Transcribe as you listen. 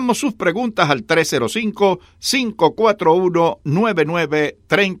sus preguntas al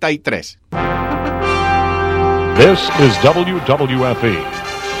 305-541-9933. This is WWFE,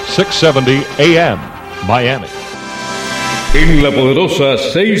 670 AM, Miami. En la poderosa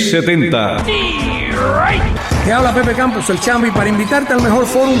 670. Te habla Pepe Campos el Chamby para invitarte al mejor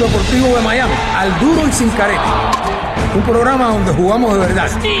fórum deportivo de Miami, al Duro y Sin Careta. Un programa donde jugamos de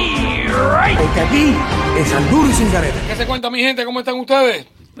verdad. Porque aquí es al Duro y Sin Careta. ¿Qué se cuenta, mi gente? ¿Cómo están ustedes?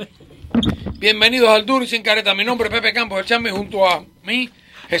 Bienvenidos al Duro y Sin Careta. Mi nombre es Pepe Campos el Chamby, junto a mí,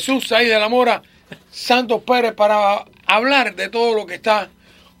 Jesús Saí de la Mora, Santos Pérez, para hablar de todo lo que está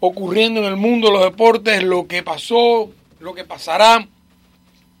ocurriendo en el mundo de los deportes, lo que pasó, lo que pasará.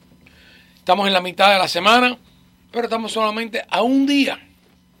 Estamos en la mitad de la semana, pero estamos solamente a un día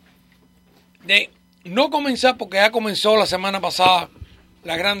de no comenzar, porque ya comenzó la semana pasada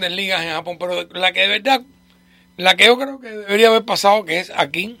las grandes ligas en Japón, pero la que de verdad, la que yo creo que debería haber pasado, que es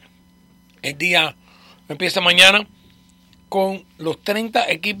aquí, el día empieza mañana, con los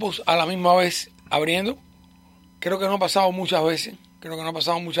 30 equipos a la misma vez abriendo. Creo que no ha pasado muchas veces,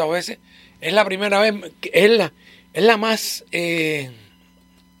 es la primera vez, es la más...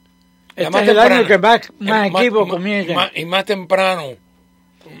 Este es el año que más equipos comienzan. Y más temprano.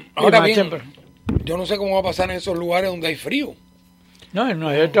 Ahora bien, yo no sé cómo va a pasar en esos lugares donde hay frío. No,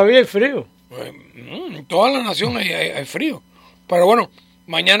 todavía hay frío. En toda la nación hay frío. Pero bueno,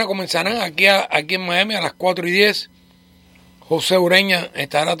 mañana comenzarán aquí en Miami a las 4:10. José Ureña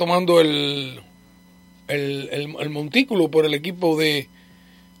estará tomando el montículo por el equipo de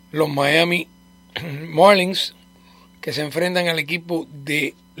los Miami Marlins, que se enfrentan al equipo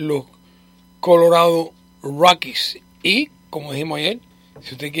de los Colorado Rockies. Y, como dijimos ayer,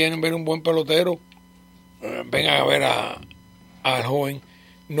 si ustedes quieren ver un buen pelotero, vengan a ver al joven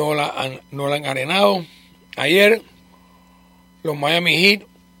Nolan Arenado. Ayer los Miami Heat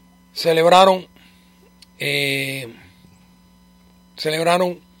celebraron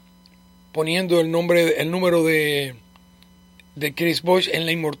poniendo el número de Chris Bosh en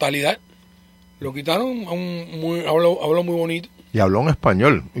la inmortalidad. Lo quitaron, habló muy bonito. Y habló en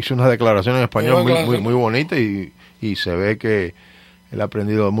español, hizo unas declaraciones en español muy bonitas y se ve que él ha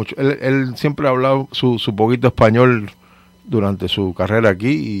aprendido mucho. Él siempre ha hablado su poquito español durante su carrera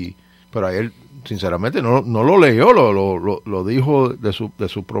aquí, pero ayer sinceramente no lo leyó, lo dijo de sus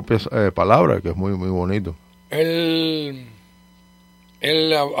propias palabras, que es muy bonito. Él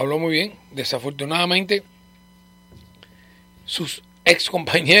habló muy bien. Desafortunadamente sus ex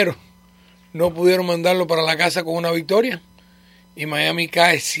compañeros no pudieron mandarlo para la casa con una victoria y Miami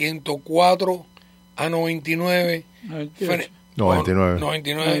cae 104-99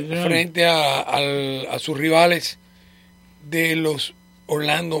 frente a sus rivales de los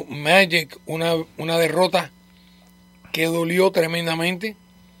Orlando Magic. Una derrota que dolió tremendamente,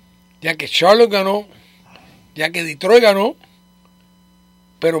 ya que Charlotte ganó, ya que Detroit ganó,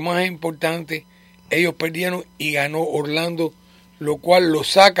 pero más importante, ellos perdieron y ganó Orlando, lo cual lo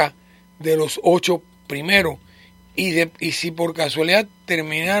saca de los 8 primeros. Y si por casualidad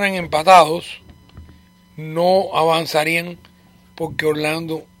terminaran empatados, no avanzarían, porque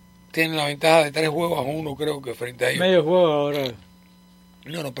Orlando tiene la ventaja de 3-1, creo que frente a ellos. Medio juego ahora.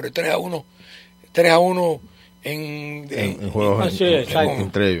 No, pero 3-1 en juegos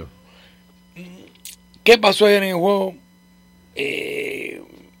entre ellos. ¿Qué pasó ayer en el juego?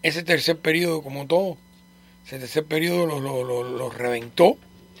 Ese tercer periodo, como todo, ese tercer periodo lo reventó.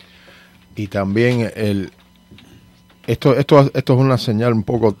 Y también esto es una señal un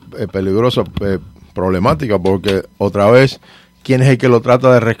poco peligrosa, problemática, porque otra vez, ¿quién es el que lo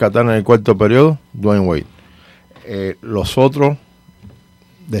trata de rescatar en el cuarto periodo? Dwayne Wade. Los otros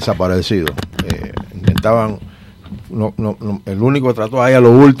desaparecidos. Intentaban, el único que trató ahí a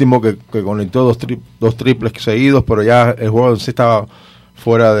lo último que conectó dos triples seguidos, pero ya el juego sí estaba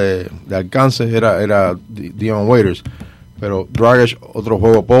fuera de alcance, era Dion Waiters. Pero Dragic, otro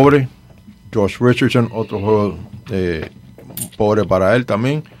juego pobre. Josh Richardson, otro juego pobre para él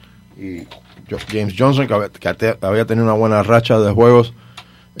también. Y James Johnson, que había tenido una buena racha de juegos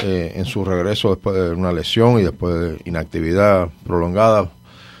en su regreso después de una lesión y después de inactividad prolongada,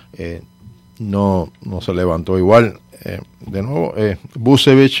 no se levantó igual. De nuevo,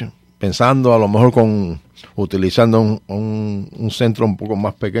 Vucevic, pensando a lo mejor utilizando un centro un poco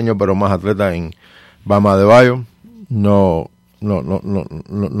más pequeño pero más atleta en Bama de Bayo, no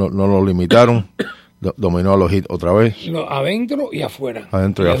lo limitaron. Dominó a los Heat otra vez. Adentro y afuera.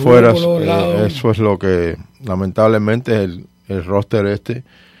 Adentro y afuera. Eso es lo que, lamentablemente, el roster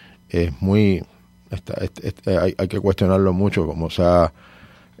es muy... hay que cuestionarlo mucho, como se ha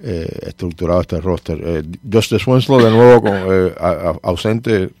estructurado este roster. Justice Winslow de nuevo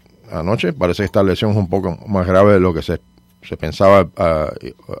ausente anoche. Parece que esta lesión es un poco más grave de lo que se pensaba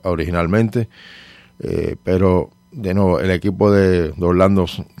originalmente, pero de nuevo el equipo de Orlando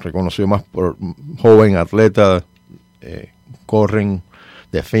reconocido más por joven atleta, corren,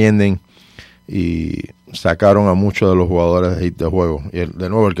 defienden y sacaron a muchos de los jugadores de juego. Y de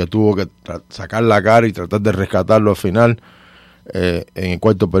nuevo el que tuvo que sacar la cara y tratar de rescatarlo al final en el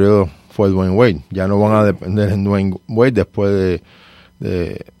cuarto periodo fue Dwayne Wade. Ya no van a depender de Dwayne Wade después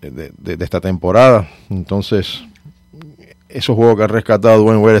de esta temporada. Entonces esos juegos que ha rescatado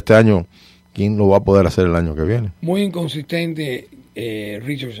Dwayne Wade este año, ¿quién lo va a poder hacer el año que viene? Muy inconsistente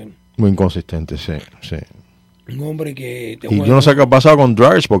Richardson. Muy inconsistente, sí. Un hombre que... Y yo no sé qué ha pasado con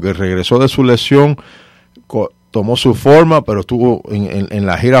Dragic, porque regresó de su lesión, tomó su forma, pero estuvo en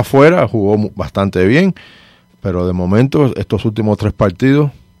la gira afuera, jugó bastante bien, pero de momento estos últimos 3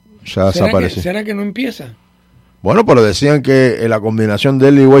 partidos ya desapareció. ¿Será que no empieza? Bueno, pero decían que la combinación de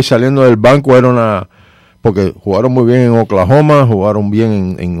él y Wade saliendo del banco era una... Porque jugaron muy bien en Oklahoma, jugaron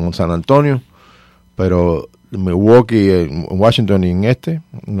bien en San Antonio, pero en Milwaukee, en Washington y en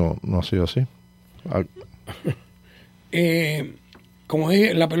no ha sido así. Como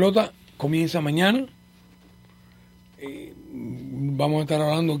dije, la pelota comienza mañana. Vamos a estar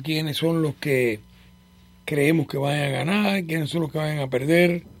hablando quiénes son los que creemos que vayan a ganar, quiénes son los que vayan a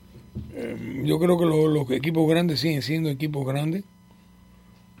perder. Yo creo que los equipos grandes siguen siendo equipos grandes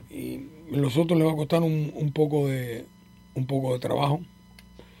y los otros les va a costar un poco de trabajo.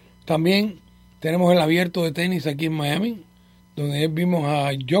 También tenemos el abierto de tenis aquí en Miami, donde vimos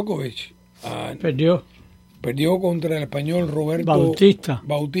a Djokovic. Perdió contra el español Roberto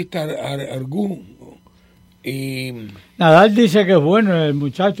Bautista Argú. Y Nadal dice que es bueno el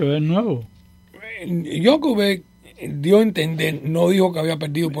muchacho, es nuevo. Djokovic dio a entender, no dijo que había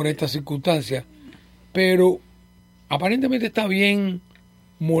perdido por estas circunstancias, pero aparentemente está bien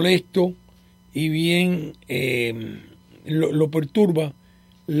molesto y bien lo perturba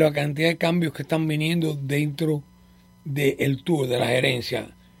la cantidad de cambios que están viniendo dentro del tour, de la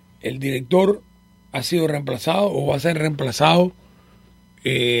gerencia. El director ha sido reemplazado o va a ser reemplazado,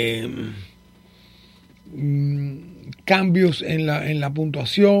 cambios en la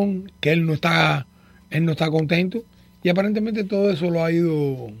puntuación, que él no está contento, y aparentemente todo eso lo ha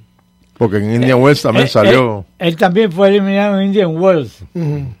ido... Porque en Indian Wells también salió... Él también fue eliminado en Indian Wells,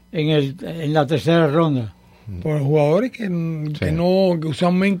 en la tercera ronda. Por jugadores que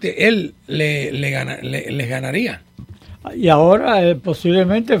usualmente él les ganaría. Y ahora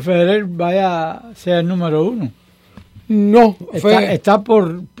posiblemente Federer sea el número 1. No, está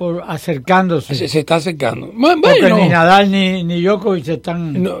por acercándose. Se está acercando. Porque ni Nadal ni Djokovic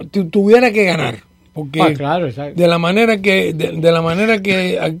están... No, tuviera que ganar. Porque claro, exacto. de la manera que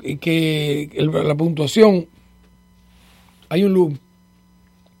la puntuación, hay un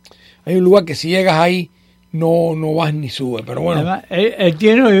lugar que si llegas ahí no vas ni subes, pero bueno. Además, él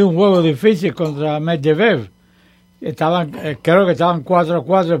tiene un juego difícil contra Medvedev. Creo que estaban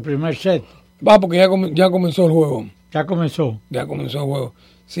 4-4 el primer set. Porque ya comenzó el juego. Ya comenzó el juego.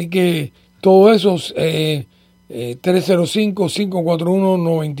 Así que todo eso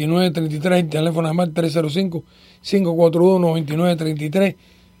 305-541-9933, el teléfono además 305-541-9933.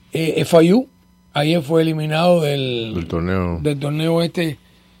 FIU ayer fue eliminado del torneo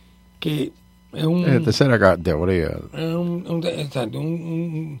que es un tercera categoría. Exacto,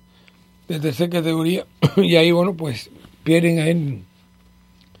 de tercera categoría. Y ahí, bueno, pues pierden a él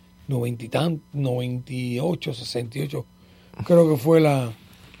 98, 68. Creo que fue el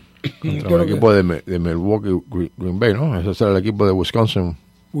equipo de Milwaukee Green Bay, ¿no? Ese era el equipo de Wisconsin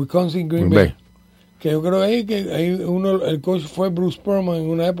Green Bay. Que yo creo que el coach fue Bruce Perman en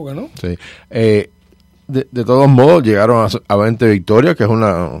una época, ¿no? Sí. De todos modos, llegaron a 20 victorias, que es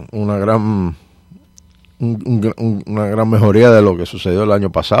una gran mejoría de lo que sucedió el año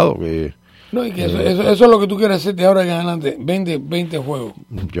pasado. No, y que eso es lo que tú quieres hacer de ahora en adelante, 20 juegos.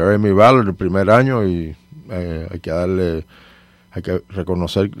 Jeremy Ballard el primer año y hay que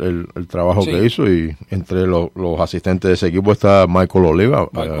reconocer el trabajo que hizo, y entre los asistentes de ese equipo está Michael Oliva.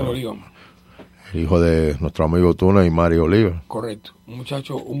 El hijo de nuestro amigo Tuna y Mario Oliva. Correcto, un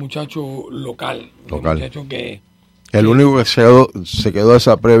muchacho local. Un muchacho que... El único que se quedó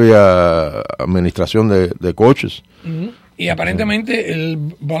esa previa administración de coaches. Uh-huh. Y aparentemente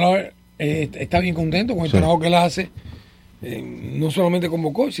el Ballard está bien contento con el trabajo que él hace, no solamente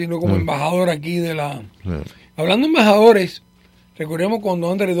como coach, sino como embajador aquí de la... Hablando de embajadores, recordemos cuando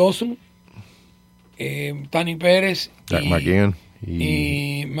Andre Dawson, Tani Pérez McKeon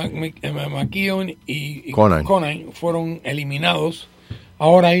y McKeon y Conan fueron eliminados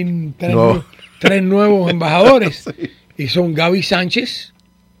Ahora hay No. tres nuevos embajadores. Sí. Y son Gaby Sánchez,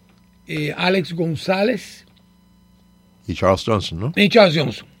 Alex González Y Charles Johnson, ¿no? y Charles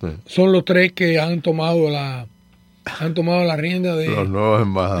Johnson. Sí. Son los tres que han tomado la rienda de Los nuevos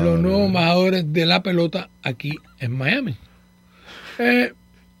embajadores. los nuevos embajadores de la pelota aquí en Miami.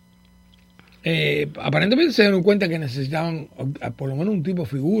 Aparentemente se dieron cuenta que necesitaban por lo menos un tipo de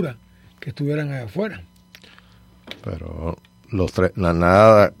figura que estuvieran allá afuera. Pero los tres,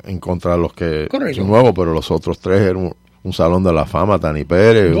 nada en contra de los que Correcto. son nuevos, pero los otros tres eran un salón de la fama, Tani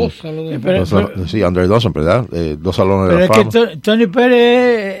Pérez. Dos salones de Pero- fama. Sí, Andre Dawson, ¿verdad? Dos salones de Pero la es fama. que Tony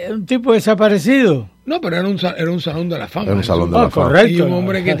Pérez es un tipo desaparecido. No, pero era un salón de la fama. Era un salón de Ah, la fama. correcto. Y un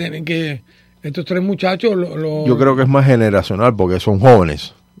hombre que tienen que estos tres muchachos Yo creo que es más generacional porque son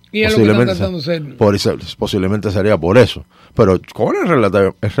jóvenes. y es lo que están tratando de ser. Posiblemente sería por eso. Pero Conan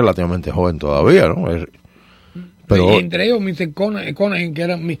es relativamente joven todavía, ¿no? Pero Y entre ellos Mr. Conan, que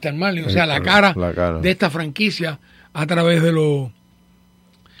era Mr. Marley, o sea, la cara de esta franquicia a través de los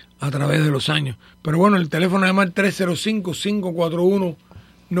años. Pero bueno, el teléfono es más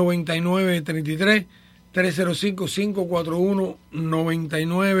 305-541-9933,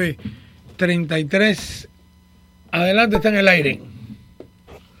 305-541-9933. Adelante, está en el aire.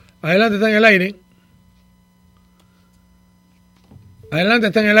 Adelante, está en el aire. Adelante,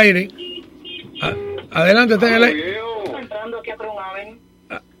 está en el aire. Adelante, está en el aire. Entrando aquí a Cronaven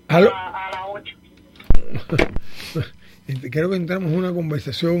Aló. a las 8. Creo que entramos en una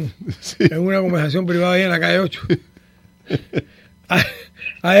conversación, en una conversación privada ahí en la calle 8.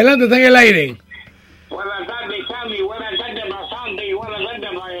 Adelante, está en el aire. Buenas tardes, Chamby. Buenas tardes, Basante. Y buenas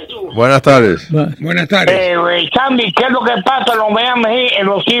tardes, Jesús. buenas tardes. Buenas tardes. Chamby, ¿qué es lo que pasa en los Miami en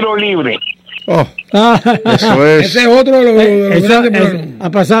los tiros libres? Oh, Ah, eso es. Ese es otro de los eso, grandes eso problemas. ha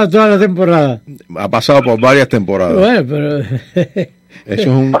pasado toda la temporada. Ha pasado por varias temporadas. Bueno, pero Eso es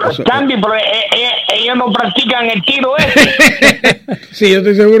un. Pero, eso- Chamby, pero ellos no practican el tiro ese. Sí, yo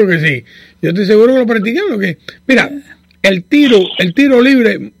estoy seguro que sí. Yo estoy seguro que lo practican. Mira, el tiro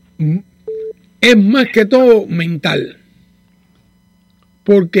libre es más que todo mental.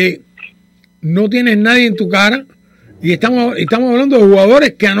 Porque no tienes nadie en tu cara y estamos hablando de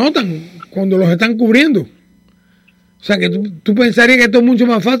jugadores que anotan cuando los están cubriendo. O sea que tú pensarías que esto es mucho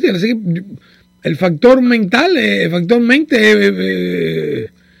más fácil. Así que el factor mental, el factor mente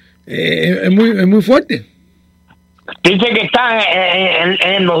es muy fuerte. Dice que están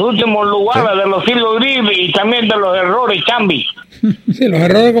en los últimos lugares de los tiros libres y también de los errores, Chamby. Sí, los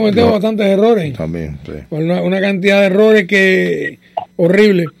errores cometemos bastantes errores. También, sí. Una cantidad de errores que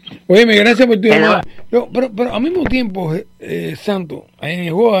horrible. Oye, gracias por tu llamada. Pero al mismo tiempo, Santo, en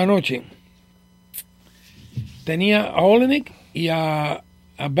el juego de anoche, tenía a Olenek y a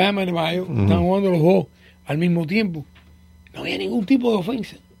Bam Adebayo, estaban jugando los dos al mismo tiempo. No había ningún tipo de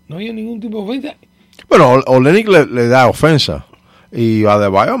ofensa. Bueno, Olenek le da ofensa. Y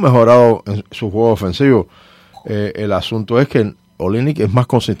Adebayo ha mejorado en su juego ofensivo. El asunto es que Olenek es más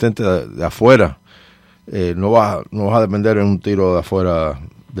consistente de afuera. No vas a depender en un tiro de afuera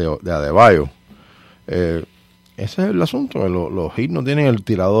de Adebayo. Ese es el asunto. Los Heat no tienen el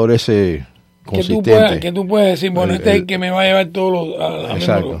tirador ese consistente. Que tú puedes decir, bueno, este es el que me va a llevar todos los...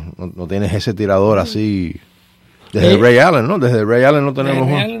 Exacto. No tienes ese tirador así. Desde Ray Allen, ¿no? Desde Ray Allen no tenemos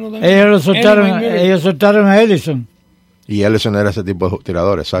uno. ellos soltaron a Ellison. Y Ellison era ese tipo de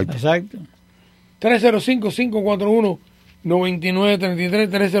tirador, exacto. Exacto. 305-541-9933,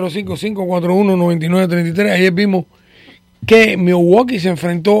 305-541-9933. Ayer vimos que Milwaukee se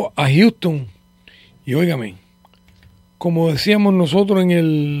enfrentó a Houston. Y óigame, como decíamos nosotros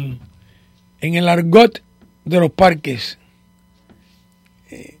en el argot de los parques,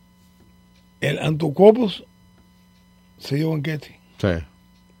 el Antocopos se dio banquete. Sí.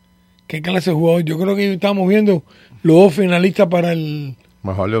 ¿Qué clase de jugador? Yo creo que estamos viendo los dos finalistas para el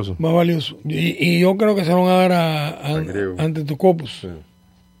Más valioso. más valioso. Y yo creo que se van a dar Griego. ante Tocopos. Sí.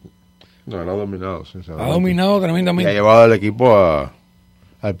 No, era dominado, Ha sinceramente. dominado Y ha tremendamente. llevado al equipo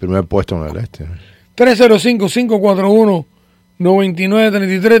al primer puesto en el este.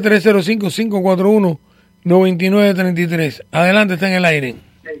 305-541-9933, 305-541-9933. Adelante, está en el aire.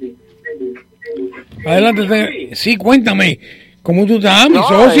 Adelante, está en el... Sí, cuéntame. ¿Cómo tú estás, mi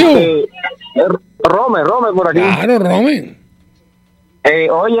socio? Rome por aquí. Claro, Romen.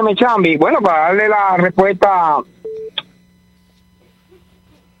 Oye, mi Chambi, bueno, para darle la respuesta,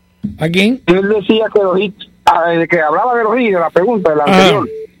 ¿A quién? él decía que los hits, que hablaba de los hits, de la pregunta, de la anterior,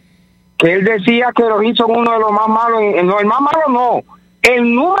 que él decía que los hits son uno de los más malos, no, el más malo no,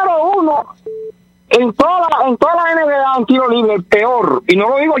 el número uno en toda la NBA en tiro libre, el peor, y no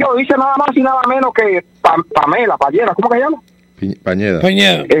lo digo yo, dice nada más y nada menos que Pamela, ¿cómo que se llama? Pañeda.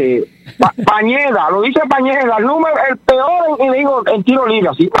 Pañeda, lo dice Pañeda, el peor en tiro libre,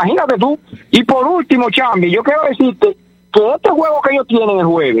 así, imagínate tú. Y por último, Chamby, yo quiero decirte que este juego que ellos tienen el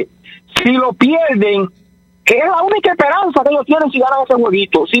jueves, si lo pierden, que es la única esperanza que ellos tienen si ganan ese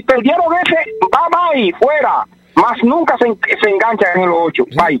jueguito. Si perdieron ese, bye, fuera. Más nunca se enganchan en los 8.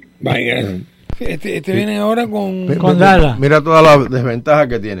 Bye. Bye. Este viene ahora con Dallas. Mira todas las desventajas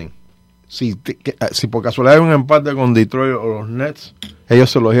que tienen. Si por casualidad hay un empate con Detroit o los Nets, ellos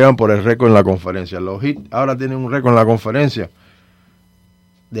se los llevan por el récord en la conferencia. Los Heat ahora tienen un récord en la conferencia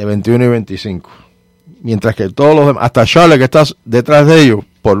de 21 y 25. Mientras que todos los demás, hasta Charlotte, que está detrás de ellos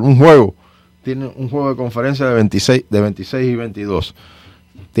por un juego, tienen un juego de conferencia de 26 y 22.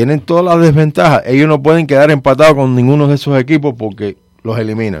 Tienen todas las desventajas. Ellos no pueden quedar empatados con ninguno de esos equipos porque los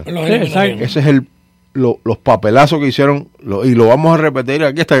eliminan. Ese es los papelazos que hicieron, y lo vamos a repetir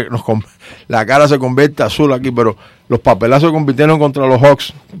aquí hasta que la cara se convierta azul aquí, pero los papelazos que compitieron contra los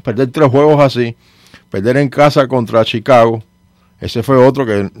Hawks, perder 3 juegos así, perder en casa contra Chicago, ese fue otro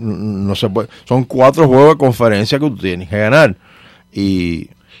que no se puede. Son 4 juegos de conferencia que tú tienes que ganar. Y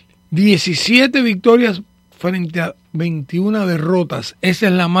 17 victorias frente a 21 derrotas. Esa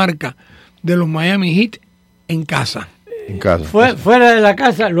es la marca de los Miami Heat en casa. Fuera de la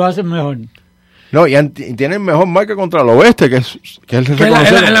casa lo hacen mejor. No, y tienen mejor marca contra el oeste, que es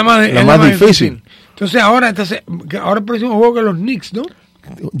la más difícil. Entonces ahora el próximo juego que los Knicks, ¿no?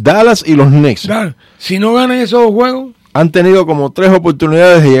 Dallas y los Knicks. Claro. Si no ganan esos dos juegos, han tenido como 3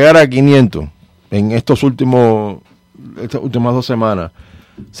 oportunidades de llegar a 500 en estas últimas 2 semanas.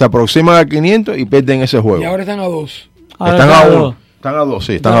 Se aproximan a 500 y pierden ese juego. Y ahora están a 2. Están a 1. Están a 2,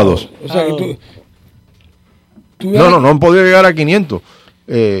 sí, están a 2. O sea que tú no han podido llegar a 500.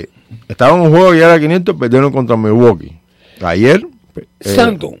 Estaban en un juego de llegar a 500, perdieron contra Milwaukee. Ayer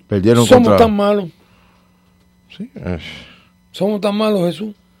Santo, perdieron somos contra... tan malos. Sí, somos tan malos,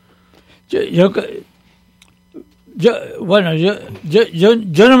 Jesús. Yo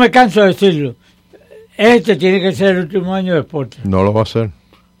no me canso de decirlo. Este tiene que ser el último año de deporte. No lo va a hacer.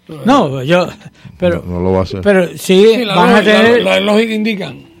 No, pero no lo va a hacer. Pero sí, van a tener, la lógica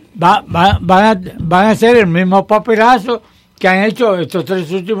indican. Van a hacer el mismo papelazo que han hecho estos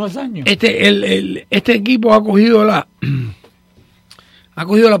 3 últimos años. Este equipo ha cogido la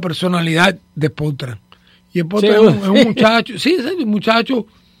personalidad de Spoelstra. Y Spoelstra es un muchacho, sí, es un muchacho,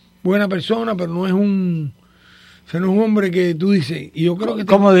 buena persona, pero no es un hombre que tú dices. Y yo creo que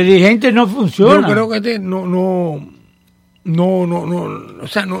como dirigente no funciona. Yo creo que no, o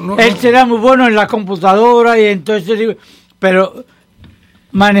sea, no. Él será muy bueno en la computadora y entonces, pero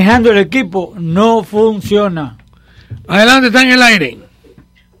manejando el equipo no funciona. Adelante, está en el aire.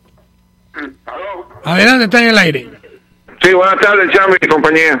 Adelante, está en el aire. Sí, buenas tardes, Chamby y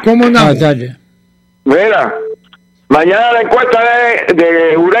compañía. ¿Cómo andamos? Buenas tardes. Mira, mañana la encuesta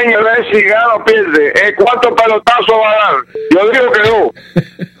de Ureña a ver si gana o pierde. ¿Cuántos pelotazos va a dar? Yo digo que no.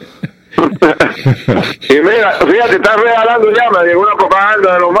 Y mira, fíjate, están regalando ya, me llegó una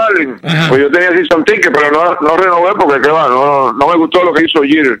propaganda de los Marlins. Pues yo tenía season ticket, pero no renové porque no me gustó lo que hizo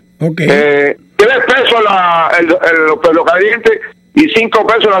Jeter. Okay. 3 pesos los calientes y 5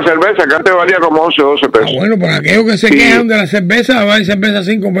 pesos la cerveza, que antes valía como 11 o 12 pesos. Bueno, para aquellos que se quejan de la cerveza, va a cerveza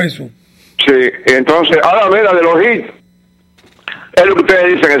 5 pesos. Sí, entonces, ahora mira, de los Heat, es lo que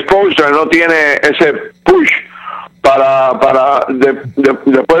ustedes dicen, Spoelstra no tiene ese push para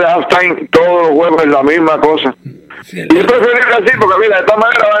después de halftime, todos los juegos es la misma cosa. Sí, y es preferible así, porque mira, de esta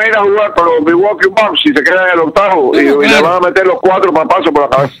manera van a ir a jugar con los Milwaukee Bucks si se quedan en el octavo, y le van a meter los 4 papazos por la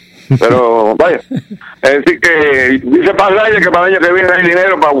cabeza. Pero vaya, es decir que dice Pazaya que para el año que viene hay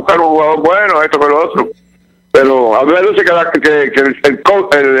dinero para buscar un jugador bueno, esto que lo otro. Pero a ver,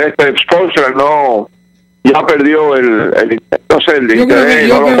 el sponsor no ya perdió el interés.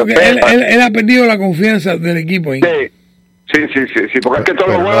 Yo creo que él ha perdido la confianza del equipo ahí. Sí, porque es que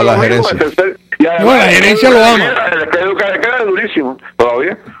todos los juegos la gerencia. La gerencia lo ama. Le queda durísimo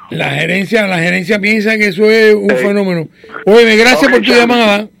todavía. La gerencia piensa que eso es un fenómeno. Oye, gracias por tu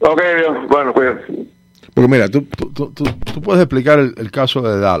llamada. Ok, bueno, cuídate. Porque mira, tú puedes explicar el caso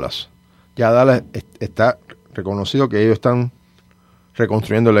de Dallas. Ya Dallas está reconocido que ellos están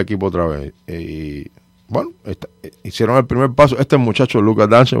reconstruyendo el equipo otra vez. Y bueno, hicieron el primer paso. Este muchacho, Luka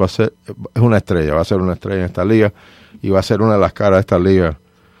Doncic, es una estrella, va a ser una estrella en esta liga y va a ser una de las caras de esta liga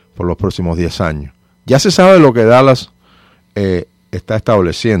por los próximos 10 años. Ya se sabe lo que Dallas está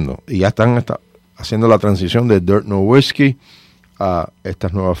estableciendo y ya están haciendo la transición de Dirk Nowitzki a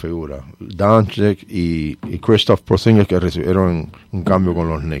estas nuevas figuras, Doncic y Kristaps Porzingis, que recibieron un cambio con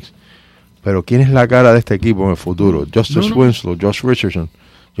los Knicks. Pero ¿quién es la cara de este equipo en el futuro? Justice Winslow, Josh Richardson.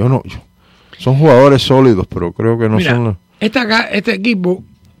 Son jugadores sólidos, pero creo que no son... Este equipo,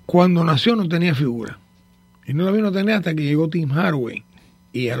 cuando nació, no tenía figura. Y no la vino a tener hasta que llegó Tim Hardaway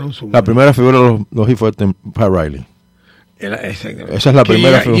y Alonso. La primera figura de los Heat fue Pat Riley. Esa es la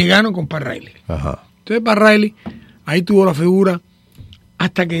primera figura. Llegaron con Pat Riley. Ajá. Entonces Pat Riley ahí tuvo la figura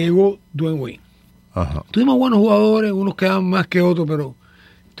hasta que llegó Dwayne Wade. Ajá. Tuvimos buenos jugadores, unos quedaban más que otros, pero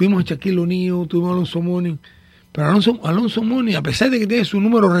tuvimos a Shaquille O'Neal, tuvimos a Alonso Mourning. Pero Alonso Mourning, a pesar de que tiene su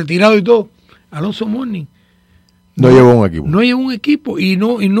número retirado y todo, Alonso Mourning no llevó un equipo. No llevó un equipo y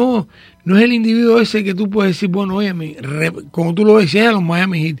no es el individuo ese que tú puedes decir, bueno, óyeme, como tú lo decías a los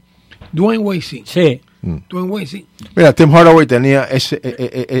Miami Heat, Dwayne Wade sí. Dwayne Wade sí. Mira, Tim Hardaway tenía eso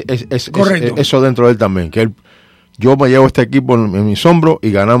dentro de él también, que yo me llevo este equipo en mis hombros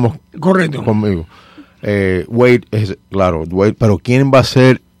y ganamos conmigo. Wade es, claro, Wade, pero ¿quién va a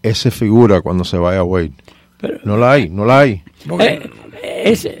ser esa figura cuando se vaya Wade? Pero, no la hay.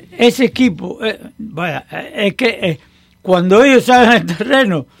 Ese equipo, es que cuando ellos salen al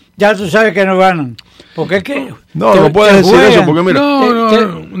terreno, ya tú sabes que no ganan. Porque es que... No puedes decir eso, porque mira...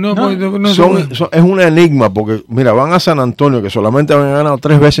 Es un enigma, porque mira, van a San Antonio, que solamente han ganado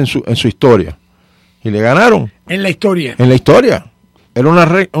 3 veces en su historia. Y le ganaron. En la historia. Era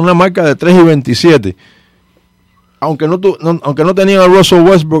una marca de 3-27. Aunque no tenían a Russell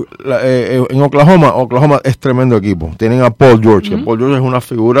Westbrook en Oklahoma es tremendo equipo. Tienen a Paul George, que Paul George es una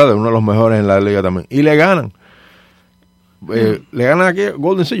figura de uno de los mejores en la liga también. Y le ganan. Le ganan aquí a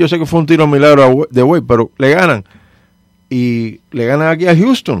Golden State. Yo sé que fue un tiro milagro de Wade, pero le ganan. Y le ganan aquí a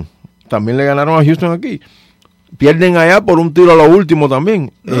Houston. También le ganaron a Houston aquí. Pierden allá por un tiro a lo último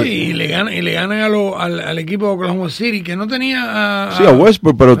también. Y le ganan al equipo de Oklahoma City, que no tenía a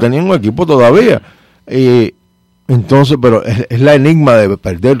Westbrook, pero tenían un equipo todavía. Entonces, pero es la enigma de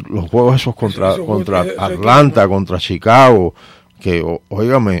perder los juegos esos contra Atlanta, contra Chicago, que,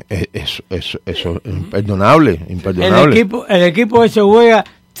 óigame, eso es imperdonable. El equipo ese juega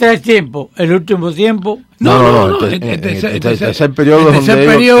 3 tiempos. El último tiempo... No. El tercer periodo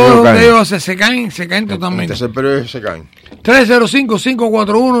donde ellos se caen totalmente. El tercer periodo se caen.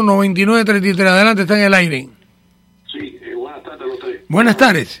 305-541-9933. Adelante, está en el aire. Sí, buenas tardes a ustedes. Buenas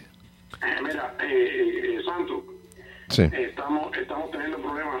tardes. Mira, Santo. Sí. Estamos teniendo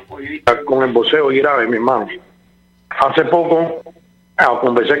problemas hoy día con el boxeo grave, mi hermano. Hace poco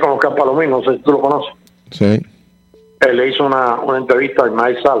conversé con Oscar Palomín, no sé si tú lo conoces. Sí. Él le hizo una entrevista a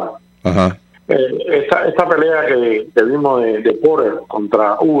Ismael Sala. Ajá. Esta pelea que vimos de Porter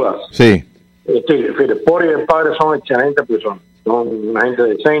contra Ugas. Sí. Porter y el padre son excelentes personas. Son una gente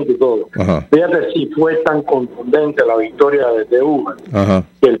decente y todo. Ajá. Fíjate si fue tan contundente la victoria de Ugas,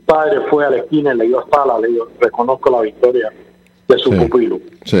 que el padre fue a la esquina y le dio a Sala, le dijo, reconozco la victoria de su pupilo.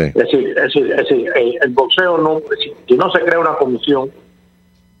 Sí. Es decir, el boxeo si no se crea una comisión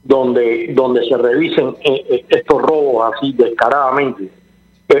donde se revisen estos robos así descaradamente,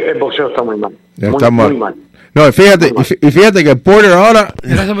 el boxeo está muy mal. Muy mal. No, fíjate que Porter ahora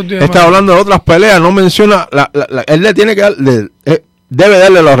está hablando de otras peleas, no menciona él le tiene que debe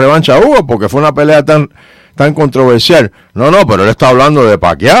darle la revancha a Hugo porque fue una pelea tan controversial. No, pero él está hablando de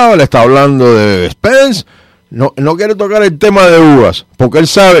Pacquiao, él está hablando de Spence. No quiere tocar el tema de Ugas, porque él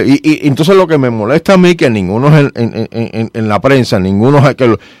sabe, y entonces lo que me molesta a mí, que ninguno en la prensa, ninguno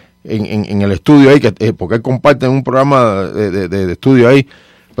en el estudio ahí, porque él comparte un programa de estudio ahí,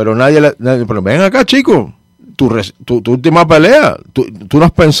 pero pero ven acá, chico, tu última pelea, tú no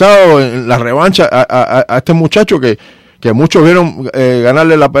has pensado en la revancha a este muchacho que muchos vieron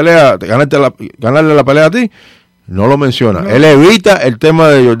ganarle la pelea a ti, no lo menciona, él evita el tema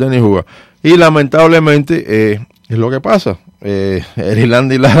de Jordan y Ugas. Y lamentablemente es lo que pasa.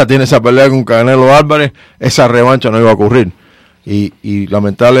 Erilandi Lara tiene esa pelea con Canelo Álvarez, esa revancha no iba a ocurrir. Y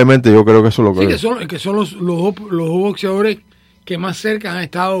lamentablemente yo creo que eso es lo que... Sí, que son los dos boxeadores que más cerca han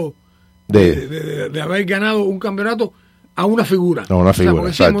estado de haber ganado un campeonato a una figura. No, una figura,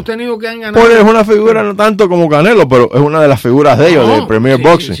 porque sí, hemos tenido que han ganado... Pues es una figura no tanto como Canelo, pero es una de las figuras de ellos, del Premier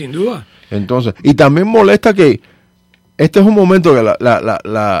Boxing. Sin duda. Entonces, y también molesta que este es un momento que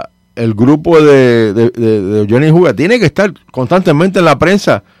el grupo de Johnny Juga tiene que estar constantemente en la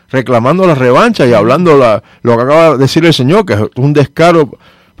prensa reclamando la revancha y hablando lo que acaba de decir el señor, que es un descaro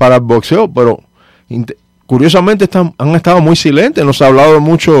para el boxeo, pero curiosamente han estado muy silentes, no se ha hablado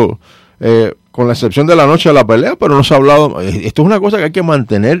mucho, con la excepción de la noche de la pelea, pero no se ha hablado. Esto es una cosa que hay que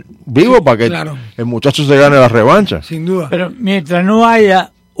mantener vivo para que el muchacho se gane la revancha. Sin duda. Pero mientras no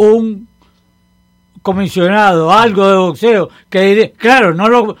haya un comisionado, algo de boxeo, que diré, claro, no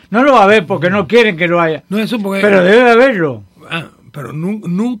lo va a ver porque no quieren que lo haya. No, eso porque, pero debe haberlo. Pero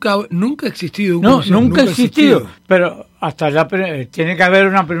nunca ha existido. Nunca ha existido. Pero hasta tiene que haber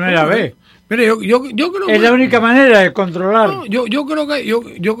una primera vez. Mire, yo creo es la única manera de controlar. No, yo creo que hay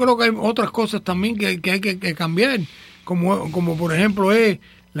otras cosas también que hay que cambiar, como por ejemplo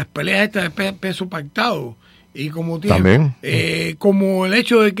las peleas estas de peso pactado, y como también como el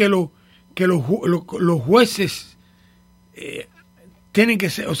hecho de que los jueces tienen que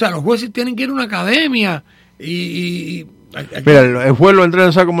ser, o sea, los jueces tienen que ir a una academia y mira, el juez lo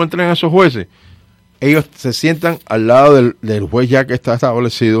entrena, ¿sabe cómo entrenan esos jueces? Ellos se sientan al lado del juez ya que está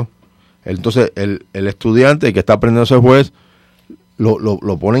establecido. Entonces el estudiante que está aprendiendo a ser juez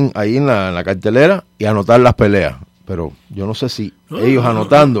lo ponen ahí en la cartelera y anotar las peleas. Pero yo no sé si ellos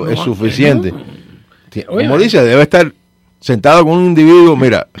anotando es suficiente. Como dice, debe estar sentado con un individuo.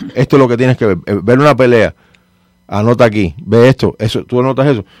 Mira, esto es lo que tienes que ver una pelea. Anota aquí, ve esto, eso, tú anotas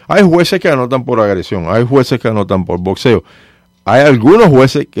eso. Hay jueces que anotan por agresión, hay jueces que anotan por boxeo. Hay algunos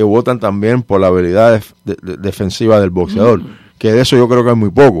jueces que votan también por la habilidad defensiva del boxeador, que de eso yo creo que hay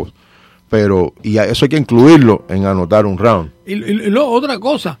muy pocos. Pero, y eso hay que incluirlo en anotar un round. Y otra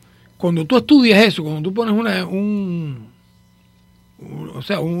cosa, cuando tú estudias eso, cuando tú pones una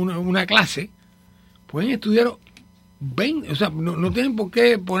clase, pueden estudiar 20, o sea, no tienen por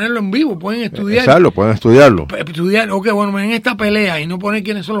qué ponerlo en vivo, pueden estudiar. Exacto, pueden estudiarlo. Estudiar, ok, bueno, en esta pelea, y no poner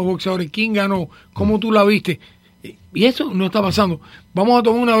quiénes son los boxeadores, quién ganó, cómo tú la viste. Y eso no está pasando. Vamos a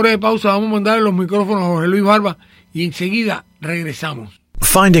tomar una breve pausa, vamos a mandarle los micrófonos a Jorge Luis Barba y enseguida regresamos.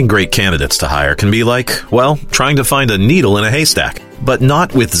 Finding great candidates to hire can be like, well, trying to find a needle in a haystack. But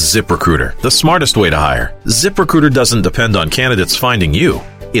not with ZipRecruiter, the smartest way to hire. ZipRecruiter doesn't depend on candidates finding you.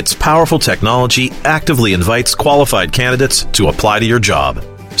 Its powerful technology actively invites qualified candidates to apply to your job.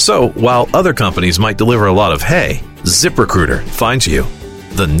 So, while other companies might deliver a lot of hay, ZipRecruiter finds you,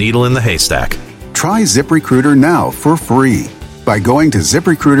 the needle in the haystack. Try ZipRecruiter now for free by going to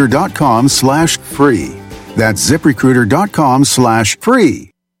ZipRecruiter.com/free. That's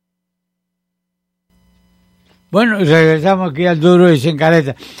ZipRecruiter.com/free. Bueno, regresamos aquí al Duro y Sin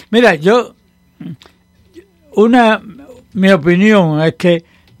Careta. Mira, mi opinión es que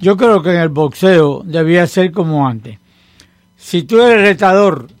yo creo que en el boxeo debía ser como antes. Si tú eres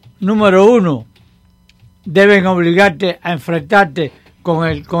retador número 1, deben obligarte a enfrentarte con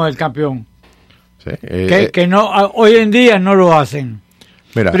el campeón. Sí, que no, hoy en día no lo hacen.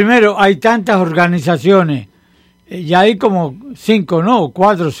 Mira. Primero, hay tantas organizaciones, ya hay como 5, ¿no?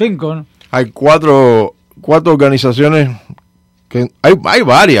 4 o 5, ¿no? Hay cuatro organizaciones, que hay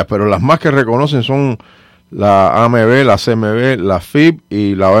varias, pero las más que reconocen son la AMB, la CMB, la FIB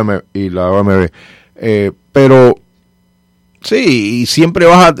y la OMB. Pero sí, y siempre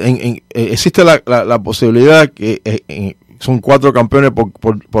existe la posibilidad que son 4 campeones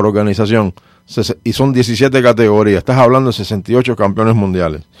por organización, y son 17 categorías. Estás hablando de 68 campeones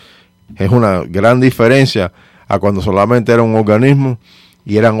mundiales. Es una gran diferencia a cuando solamente era un organismo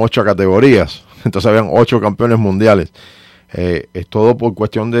y eran 8 categorías. Entonces habían 8 campeones mundiales. Es todo por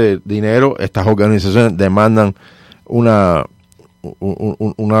cuestión de dinero. Estas organizaciones demandan una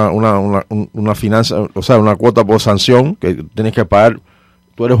finanza, o sea, una cuota por sanción que tienes que pagar.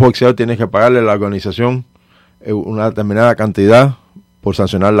 Tú eres boxeador, tienes que pagarle a la organización una determinada cantidad por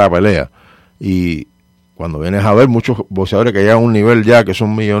sancionar la pelea. Y cuando vienes a ver muchos boxeadores que llegan a un nivel ya que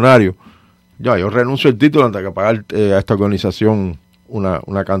son millonarios, yo renuncio al título antes que pagar a esta organización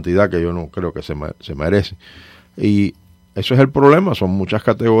una cantidad que yo no creo que se merece. Y eso es el problema, son muchas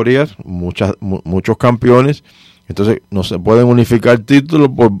categorías, muchos campeones, entonces no se pueden unificar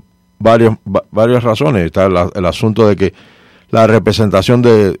títulos por varias razones. Está el asunto de que la representación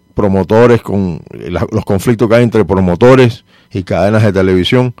de promotores, con los conflictos que hay entre promotores y cadenas de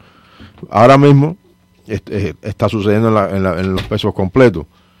televisión. Ahora mismo está sucediendo en los pesos completos.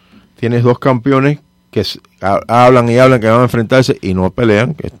 Tienes 2 campeones que hablan que van a enfrentarse y no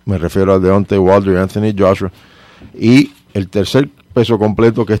pelean, que me refiero a Deontay Wilder y Anthony Joshua, y el tercer peso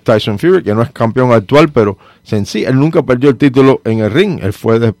completo que es Tyson Fury, que no es campeón actual, pero él nunca perdió el título en el ring. Él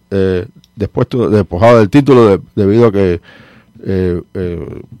fue despojado del título debido a que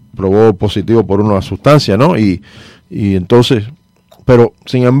probó positivo por una sustancia, ¿no? Y entonces, pero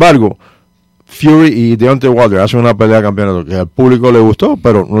sin embargo, Fury y Deontay Wilder hacen una pelea de campeonato que al público le gustó,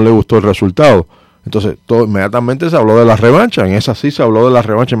 pero no le gustó el resultado. Entonces, inmediatamente se habló de la revancha. En esa sí se habló de la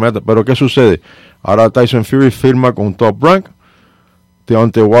revancha inmediata. Pero ¿qué sucede? Ahora Tyson Fury firma con Top Rank,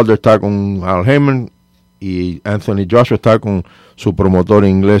 Deontay Wilder está con Al Heyman y Anthony Joshua está con su promotor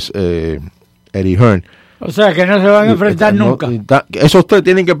inglés Eddie Hearn. O sea, que no se van a enfrentar nunca. Esos 3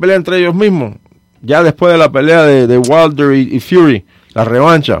 tienen que pelear entre ellos mismos. Ya después de la pelea de Wilder y Fury, la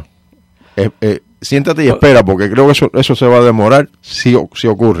revancha, siéntate y espera, porque creo que eso se va a demorar si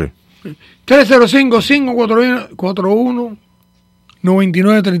ocurre. 305-541-41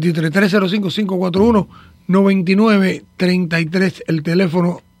 9933 305-541-9933 el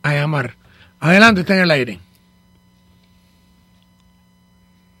teléfono a llamar. Adelante, está en el aire.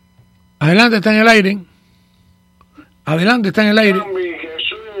 Adelante, está en el aire. Adelante, está en el aire.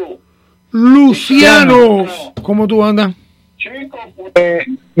 Luciano, ¿cómo tú andas? Chicos,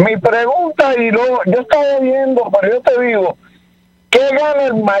 mi pregunta, y yo estaba viendo, pero yo te digo, ¿qué gana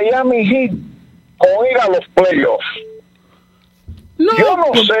el Miami Heat con ir a los playoffs? Yo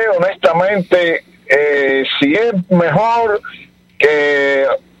no sé, honestamente, si es mejor que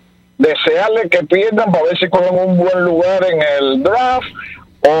desearle que pierdan para ver si cogen un buen lugar en el draft,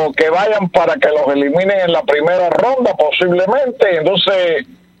 o que vayan para que los eliminen en la primera ronda posiblemente. Entonces,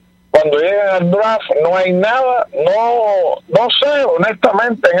 cuando lleguen al draft no hay nada. No sé,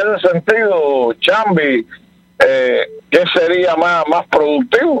 honestamente, en ese sentido, Chamby, ¿qué sería más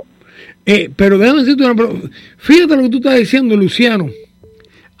productivo? Pero déjame decirte fíjate lo que tú estás diciendo, Luciano,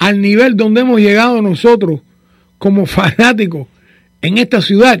 al nivel donde hemos llegado nosotros como fanáticos en esta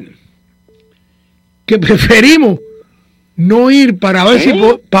ciudad, que preferimos no ir para ver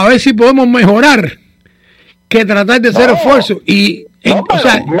si podemos mejorar que tratar de hacer esfuerzo. Y o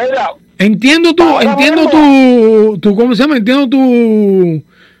sea, mira, entiendo tu ¿cómo se llama? Entiendo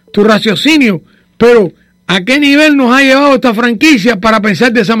tu raciocinio, pero ¿a qué nivel nos ha llevado esta franquicia para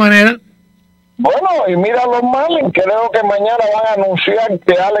pensar de esa manera? Bueno, y mira los Marlins, creo que mañana van a anunciar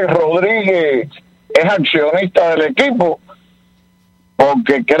que Alex Rodríguez es accionista del equipo,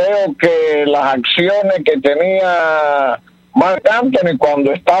 porque creo que las acciones que tenía Marc Anthony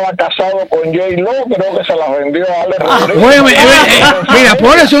cuando estaba casado con J-Lo, creo que se las vendió a Alex Rodríguez. Mira,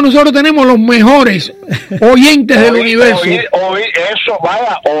 por eso nosotros tenemos los mejores oyentes del universo. Oí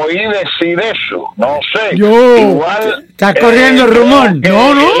decir eso, no sé. Igual, está corriendo el rumor.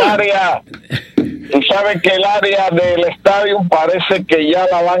 No. Tú sabes que el área del estadio parece que ya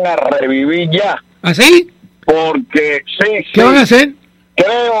la van a revivir ya. ¿Así? Porque sí. ¿Qué van a hacer?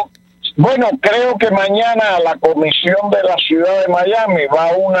 Creo que mañana la comisión de la ciudad de Miami va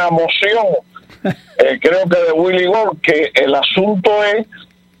a una moción, creo que de Willie Gore, que el asunto es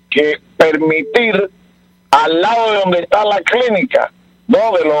que permitir al lado de donde está la clínica,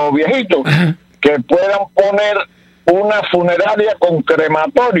 ¿no?, de los viejitos, que puedan poner una funeraria con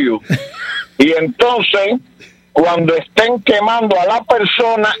crematorio. Y entonces, cuando estén quemando a la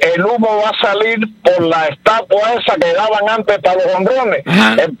persona, el humo va a salir por la estatua esa que daban antes para los honrones.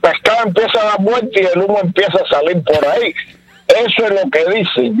 El pescado empieza a dar vuelta y el humo empieza a salir por ahí. Eso es lo que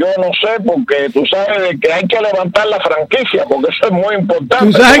dicen. Yo no sé, porque tú sabes de que hay que levantar la franquicia, porque eso es muy importante.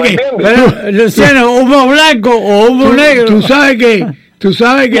 ¿Tú sabes que, pero, Luciano, humo blanco o humo negro? Tú sabes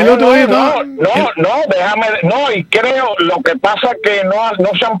que el otro día y creo, lo que pasa que no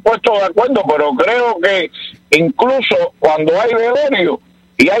se han puesto de acuerdo, pero creo que incluso cuando hay velorio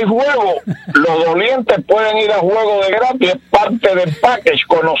y hay juego, los dolientes pueden ir a juego de gratis, es parte del package.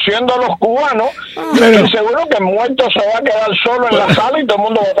 Conociendo a los cubanos, estoy seguro que el muerto se va a quedar solo en la sala y todo el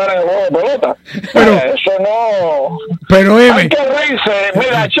mundo va a estar en el juego de pelota. Eso no... Pero hay que reírse.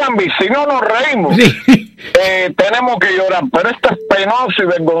 Mira, Chamby, si no nos reímos, tenemos que llorar. Pero esto es penoso y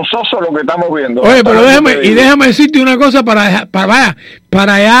vergonzoso lo que estamos viendo. Oye, pero déjame decirte una cosa para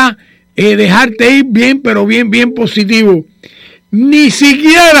ya dejarte ir bien, pero bien positivo. Ni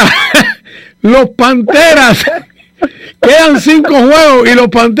siquiera los Panteras, quedan 5 juegos y los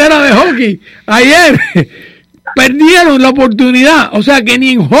Panteras de hockey ayer perdieron la oportunidad. O sea que ni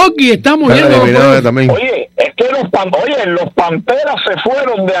en hockey estamos yendo. Oye, es que los Panteras se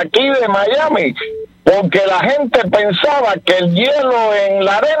fueron de aquí de Miami porque la gente pensaba que el hielo en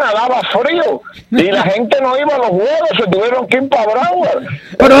la arena daba frío y la gente no iba a los juegos, se tuvieron que ir para Broward.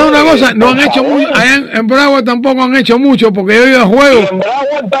 Pero es una cosa, no han hecho mucho, en Broward tampoco han hecho mucho, porque yo he ido a juegos. Y en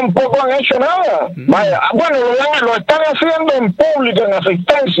Broward tampoco han hecho nada. Vaya, bueno, lo están haciendo en público, en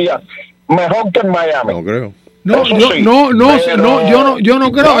asistencia, mejor que en Miami. No creo. Yo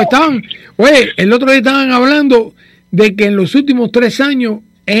no creo. El otro día estaban hablando de que en los últimos 3 años,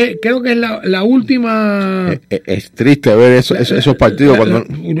 creo que es la última. Es triste ver esos partidos cuando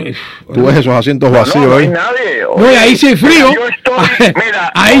tú ves esos asientos vacíos. No hay nadie. Oye, ahí sí hay frío. Mira,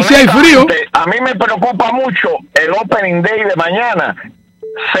 ahí sí hay frío. A mí me preocupa mucho el Opening Day de mañana.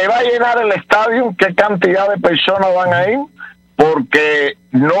 ¿Se va a llenar el estadio? ¿Qué cantidad de personas van a ir? Porque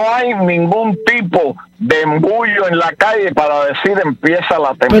no hay ningún tipo de embullo en la calle para decir empieza la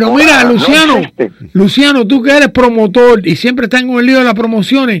temporada. Pero mira, Luciano, tú que eres promotor y siempre estás en el lío de las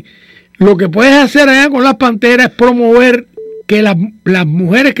promociones, lo que puedes hacer allá con las Panteras es promover que las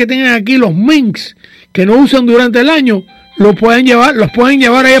mujeres que tengan aquí los minks que no usan durante el año los pueden llevar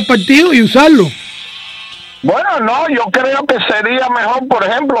ahí al partido y usarlo. Bueno, no, yo creo que sería mejor, por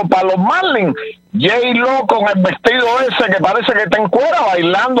ejemplo, para los Marlins, J-Lo con el vestido ese que parece que está en cuera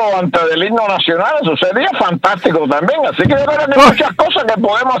bailando antes del himno nacional. Eso sería fantástico también. Así que yo creo que hay muchas cosas que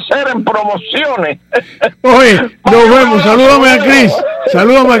podemos hacer en promociones. Oye, nos vemos.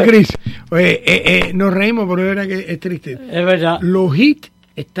 Salúdame a Chris. Oye, nos reímos, pero es verdad que es triste. Es verdad. Los Heat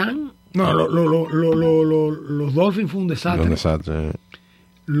están... No, los Dolphins fue un desastre.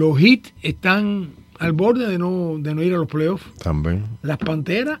 Los Heat están al borde de no ir a los playoffs. También. Las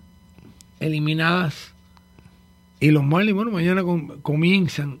Panteras eliminadas. Y los Marlins, bueno, mañana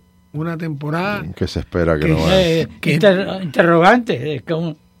comienzan una temporada que se espera que no vaya. Interrogante. Es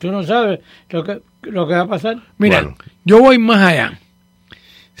como, tú no sabes lo que va a pasar. Mira, yo voy más allá.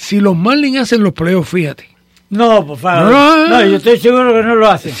 Si los Marlins hacen los playoffs, fíjate. No, por favor. No, yo estoy seguro que no lo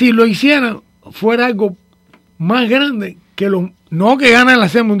hacen. Si lo hicieran, fuera algo más grande que los... No que ganan la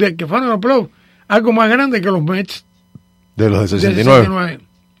Serie Mundial, que fueran los playoffs. Algo más grande que los Mets. De los de 69.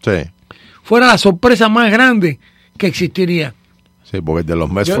 Sí. Fuera la sorpresa más grande que existiría. Sí, porque de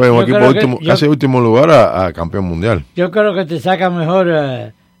los Mets fue un equipo casi último lugar a campeón mundial. Yo creo que te saca mejor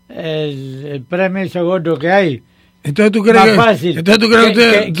el premio ese gordo que hay. Entonces tú crees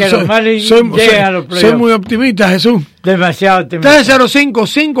que los Marlins lleguen a los playoffs. Soy muy optimista, Jesús. Demasiado optimista.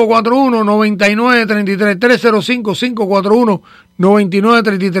 305-541-9933.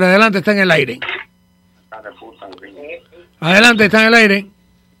 305-541-9933. Adelante, está en el aire. Adelante, está en el aire.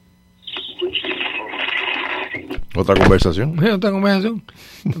 Otra conversación. Me parece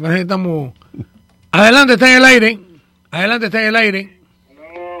que estamos... Adelante, está en el aire.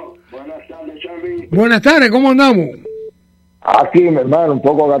 Buenas tardes, Chamby. Buenas tardes, ¿cómo andamos? Aquí, mi hermano, un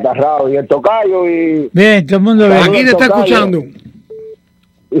poco agatarrado. Y el tocayo y... Bien, todo el mundo bien. Aquí te está escuchando.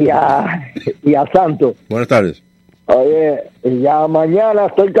 Y a Santos. Buenas tardes. Oye, ya mañana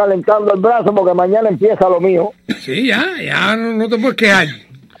estoy calentando el brazo porque mañana empieza lo mío. Sí, ya no te puedes quejar.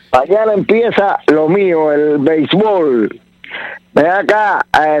 Mañana empieza lo mío, el béisbol. Ven acá,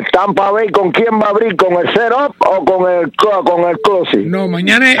 Tampa Bay, ¿con quién va a abrir? ¿Con el setup o con el closing? No,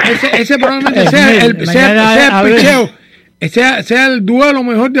 mañana ese probablemente sea el picheo. Sea el duelo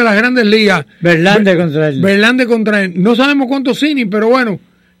mejor de las grandes ligas. Verlander contra él. No sabemos cuántos innings, pero bueno,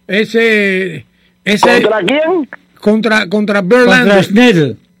 ese ¿Contra quién? Contra Verlander. Contra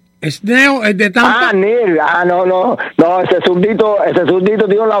Snell. Snell es de Tampa. Neil. No, ese zurdito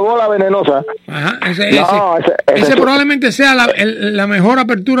tiene una bola venenosa. Ajá, ese probablemente sea la mejor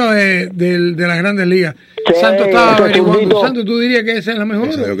apertura de las grandes ligas. Sí, Santos estaba averiguando. Santos, ¿tú dirías que esa es la mejor?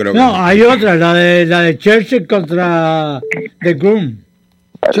 Yo creo que no, hay otra, la de Churchill contra The Groom.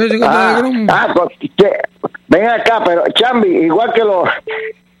 Ven acá, pero Chamby, igual que los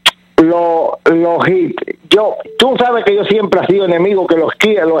hits. Tú sabes que yo siempre he sido enemigo que los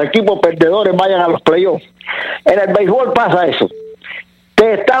equipos perdedores vayan a los playoffs. En el béisbol pasa eso.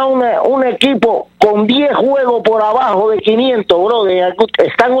 Te está un equipo con 10 juegos por abajo de 500, bro.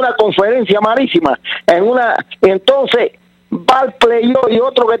 Está en una conferencia malísima. Entonces va al playoff y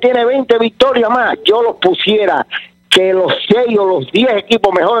otro que tiene 20 victorias más. Yo los pusiera que los 6 o los 10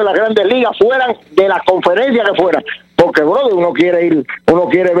 equipos mejores de las grandes ligas fueran de la conferencia que fueran. Porque, brother, uno quiere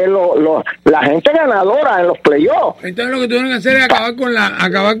ver la gente ganadora en los playoffs. Entonces lo que tuvieron que hacer es acabar con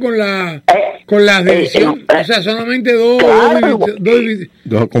la división. O sea, solamente dos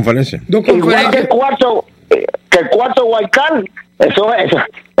conferencias. Igual que el cuarto wild card. Eso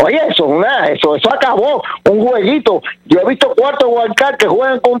acabó. Un jueguito. Yo he visto cuarto wild card que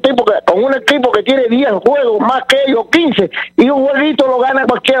juegan con un equipo que tiene 10 juegos más que ellos, 15, y un jueguito lo gana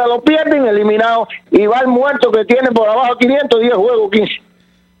cualquiera, lo pierden eliminados, y va el muerto que tiene por abajo 500, 10 juegos, 15.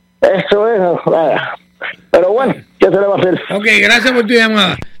 Eso es. Pero bueno, ¿qué se le va a hacer? Ok, gracias por tu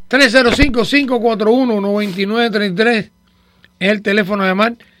llamada. 305-541-9933 es el teléfono de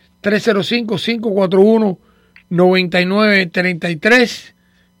llamar. 305-541-9933.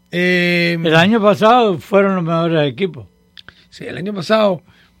 El año pasado fueron los mejores equipos. Sí, el año pasado,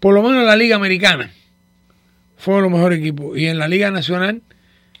 por lo menos en la Liga Americana, fueron los mejores equipos. Y en la Liga Nacional...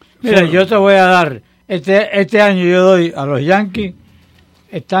 Mira, yo te voy a dar... Este año yo doy a los Yankees,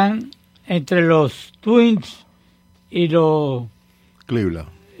 están entre los Twins y los... Cleveland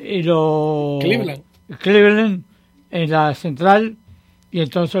en la central, y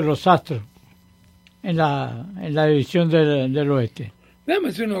entonces los Astros en la división del oeste. Déjame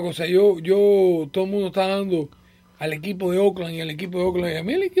decir una cosa, yo todo el mundo está dando al equipo de Oakland y al equipo de Oakland. A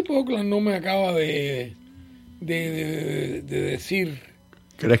mí el equipo de Oakland no me acaba de decir.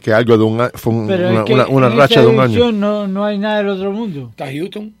 ¿Crees que algo fue una racha de un año? No hay nada del otro mundo. Está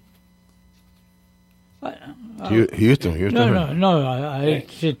Houston. Bueno, Houston.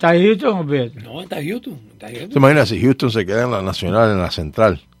 Si está Houston, olvídate. No, está Houston. ¿Se imagina si Houston se queda en la nacional, en la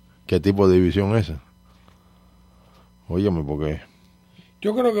central? ¿Qué tipo de división es esa? Óyeme, porque...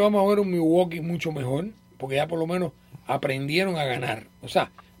 Yo creo que vamos a ver un Milwaukee mucho mejor, porque ya por lo menos aprendieron a ganar. O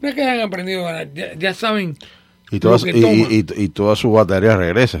sea, no es que hayan aprendido a ganar, ya saben y todas sus baterías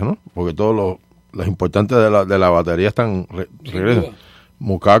regresan, ¿no? Porque todos los importantes de la batería están regresan.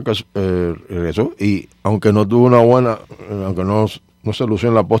 Mukaka regresó y aunque no tuvo una buena, aunque no se lució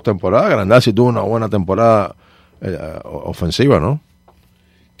en la postemporada, Grandazzi tuvo una buena temporada ofensiva, ¿no?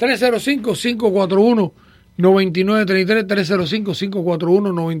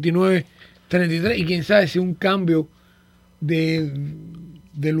 305-541-9933, 305-541-9933, y quién sabe si un cambio de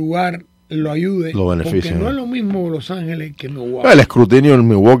lugar lo ayude, lo beneficia, porque no es lo mismo Los Ángeles que Milwaukee. El escrutinio en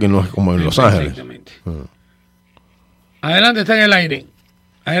Milwaukee no es como en Los Ángeles. Exactamente. Adelante, está en el aire.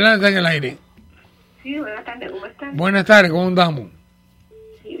 Sí, buenas tardes, ¿cómo están? Buenas tardes, ¿cómo andamos?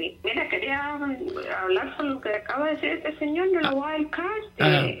 Sí, mira, quería hablar con lo que acaba de decir este señor de la Wild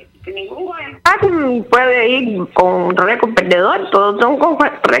Card, que ningún Wild Card puede ir con récord perdedor, todos son con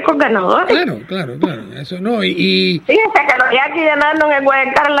récord ganadores. Claro, eso no, y... Fíjense que los Yankees ganaron el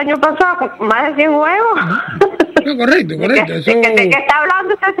Wild Card el año pasado con más de 100 juegos. No, correcto. ¿De qué está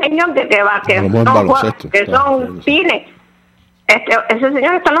hablando este señor? Que son cines. Ese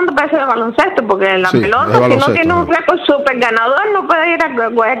señor está hablando parece de baloncesto, porque la pelota, si no tiene un récord super ganador, no puede ir a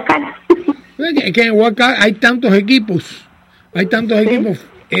Wild Card. Es que en Wild Card hay tantos equipos.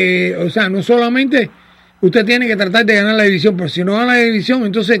 O sea, no solamente usted tiene que tratar de ganar la división, pero si no gana la división,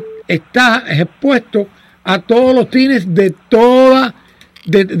 entonces está expuesto a todos los teams de toda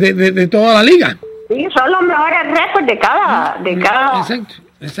la liga. Sí, son los mejores récords de cada liga. O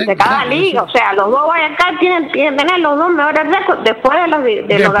sea, los dos Wild Card tienen que tener los dos mejores récords después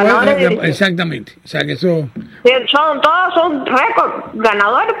de los ganadores. Exactamente. O sea, que eso... Sí, todos son récords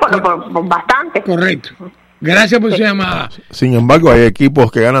ganadores por bastante. Correcto. Gracias por su llamada. Sin embargo, hay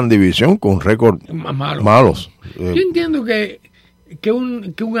equipos que ganan división con récords malos. Yo entiendo que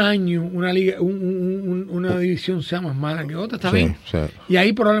un año una liga, una división sea más mala que otra, está bien. Sí. Y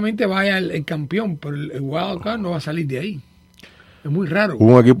ahí probablemente vaya el campeón, pero el Wild Card no va a salir de ahí. Es muy raro.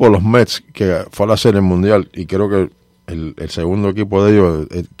 Hubo un equipo de los Mets que fue a la Serie Mundial y creo que el segundo equipo de ellos,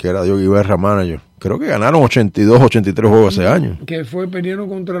 que era Yogi Berra manager, creo que ganaron 82, 83 juegos ese año. Que perdieron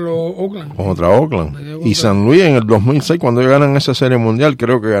contra los Oakland. Contra Oakland. Y San Luis en el 2006, cuando ellos ganan esa Serie Mundial,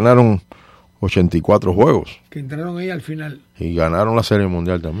 creo que ganaron 84 juegos. Que entraron ahí al final. Y ganaron la Serie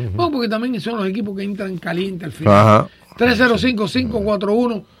Mundial también. No, porque también son los equipos que entran caliente al final. Ajá.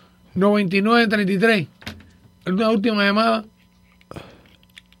 305-541-9933. Una última llamada.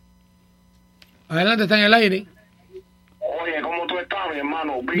 Adelante, está en el aire. Oye, ¿cómo tú estás, mi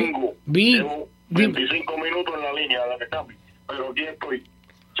hermano? Bingo. Llevo 25 minutos en la línea de la que Chamby, pero aquí estoy.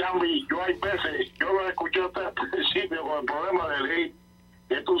 Chamby, yo hay veces, yo lo escuché hasta el principio con el problema del hate,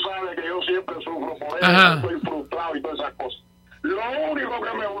 que tú sabes que yo siempre sufro por eso, estoy frustrado y todas esas cosas. Lo único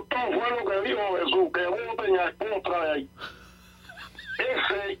que me gustó fue lo que dijo Jesús, que voten a Espotra de ahí.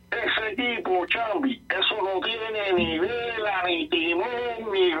 Ese equipo, Chamby, eso no tiene ni vela, ni timón,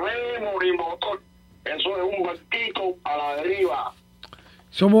 ni remo, ni motor. Eso es un barquito a la deriva.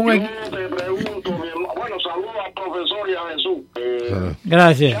 Somos un Yo te pregunto, mi hermano, bueno, saludos al profesor y a Jesús.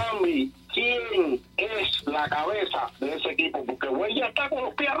 Gracias. Chamby, ¿quién es la cabeza de ese equipo? Porque güey ya está con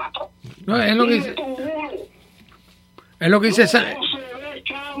los pies ratos. No, es lo que dice. Es lo que dice. No se ve,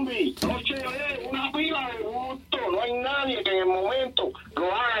 Chamby, no se ve una pila de gusto. No hay nadie que en el momento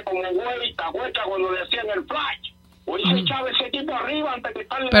lo haga como güey. ¿Te acuerdas cuando le hacían el flash? Hoy se echaba ese equipo arriba antes de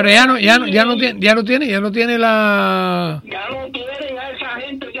estar. Pero ya no tiene la. Ya no tienen a esa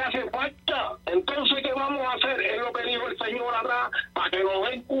gente que hace falta. Entonces, ¿qué vamos a hacer? Es lo que dijo el señor atrás, para que nos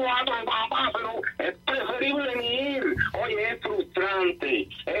den 4 papás, pero es preferible ni ir. Oye, es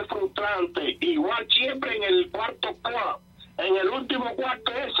frustrante. Igual siempre en el cuarto cuarto, en el último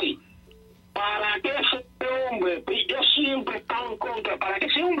cuarto ese. ¿Para qué ese hombre? Yo siempre he estado en contra. ¿Para qué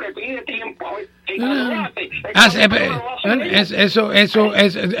ese hombre pide tiempo?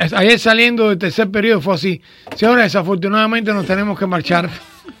 Ayer saliendo del tercer periodo fue así. Sí, ahora desafortunadamente nos tenemos que marchar.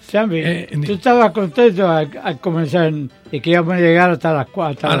 Chamby, tú estabas contento al comenzar y que íbamos a llegar hasta las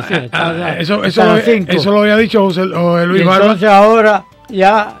 4, eso lo había dicho José Luis Barba. Entonces ahora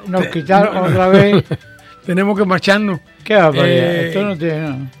ya nos quitaron otra vez. Tenemos que marcharnos. ¿Qué va para allá? Esto no tiene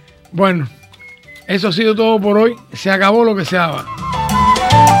nada. Bueno, eso ha sido todo por hoy. Se acabó lo que se daba.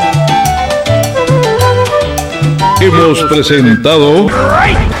 Hemos presentado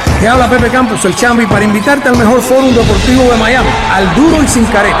Te habla Pepe Campos el Chamby para invitarte al mejor fórum deportivo de Miami, al Duro y Sin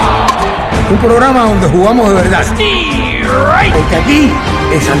Careta. Un programa donde jugamos de verdad. Porque aquí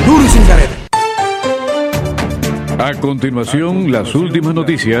es al Duro y Sin Careta. A continuación, las últimas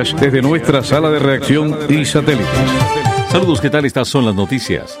noticias desde nuestra sala de reacción y satélites. Saludos, ¿qué tal? Estas son las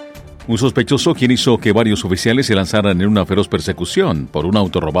noticias. Un sospechoso quien hizo que varios oficiales se lanzaran en una feroz persecución por un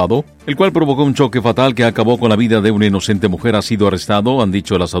auto robado, el cual provocó un choque fatal que acabó con la vida de una inocente mujer, ha sido arrestado, han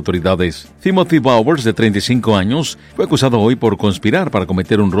dicho las autoridades. Timothy Bowers, de 35 años, fue acusado hoy por conspirar para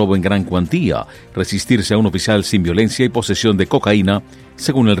cometer un robo en gran cuantía, resistirse a un oficial sin violencia y posesión de cocaína,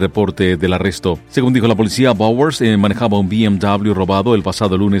 según el reporte del arresto. Según dijo la policía, Bowers manejaba un BMW robado el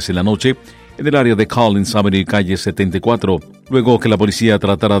pasado lunes en la noche en el área de Collins Avenue, calle 74. Luego que la policía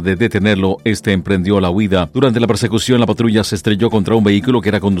tratara de detenerlo, este emprendió la huida. Durante la persecución, la patrulla se estrelló contra un vehículo que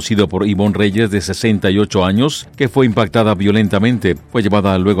era conducido por Yvonne Reyes, de 68 años, que fue impactada violentamente. Fue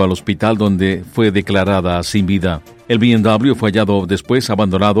llevada luego al hospital, donde fue declarada sin vida. El BMW fue hallado después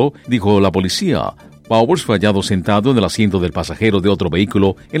abandonado, dijo la policía. Bowers fue hallado sentado en el asiento del pasajero de otro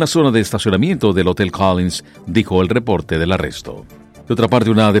vehículo en la zona de estacionamiento del Hotel Collins, dijo el reporte del arresto. De otra parte,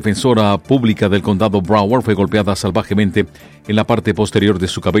 una defensora pública del condado Broward fue golpeada salvajemente en la parte posterior de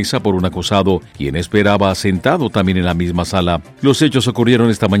su cabeza por un acusado, quien esperaba sentado también en la misma sala. Los hechos ocurrieron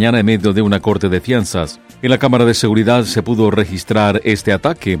esta mañana en medio de una corte de fianzas. En la cámara de seguridad se pudo registrar este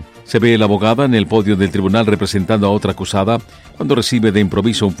ataque. Se ve la abogada en el podio del tribunal representando a otra acusada cuando recibe de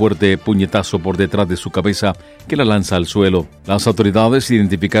improviso un fuerte puñetazo por detrás de su cabeza que la lanza al suelo. Las autoridades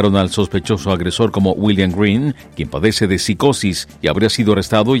identificaron al sospechoso agresor como William Green, quien padece de psicosis y habría sido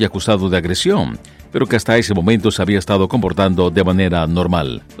arrestado y acusado de agresión, pero que hasta ese momento se había estado comportando de manera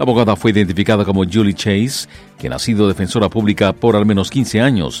normal. La abogada fue identificada como Julie Chase, quien ha sido defensora pública por al menos 15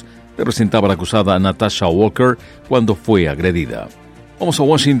 años. Representaba a la acusada Natasha Walker cuando fue agredida. Vamos a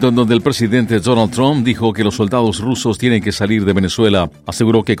Washington, donde el presidente Donald Trump dijo que los soldados rusos tienen que salir de Venezuela.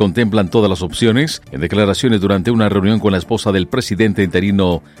 Aseguró que contemplan todas las opciones en declaraciones durante una reunión con la esposa del presidente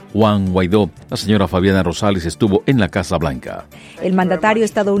interino Juan Guaidó. La señora Fabiana Rosales estuvo en la Casa Blanca. El mandatario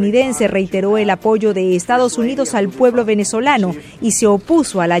estadounidense reiteró el apoyo de Estados Unidos al pueblo venezolano y se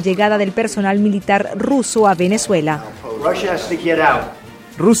opuso a la llegada del personal militar ruso a Venezuela.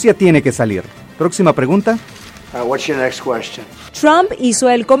 Rusia tiene que salir. Próxima pregunta. Trump hizo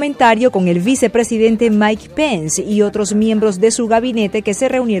el comentario con el vicepresidente Mike Pence y otros miembros de su gabinete que se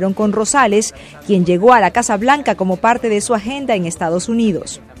reunieron con Rosales, quien llegó a la Casa Blanca como parte de su agenda en Estados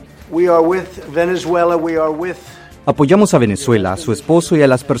Unidos. Apoyamos a Venezuela, a su esposo y a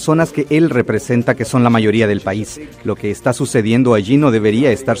las personas que él representa, que son la mayoría del país. Lo que está sucediendo allí no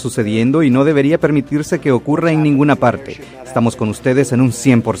debería estar sucediendo y no debería permitirse que ocurra en ninguna parte. Estamos con ustedes en un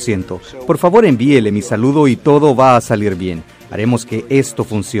 100%. Por favor, envíele mi saludo y todo va a salir bien. Haremos que esto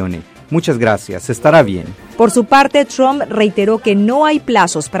funcione. Muchas gracias, estará bien. Por su parte, Trump reiteró que no hay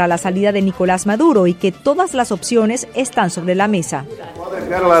plazos para la salida de Nicolás Maduro y que todas las opciones están sobre la mesa.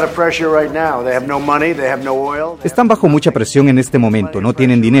 Están bajo mucha presión en este momento. No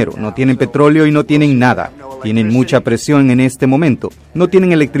tienen dinero, no tienen petróleo y no tienen nada. Tienen mucha presión en este momento. No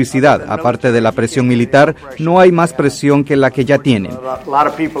tienen electricidad. Aparte de la presión militar, no hay más presión que la que ya tienen.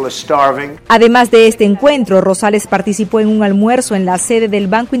 Además de este encuentro, Rosales participó en un almuerzo en la sede del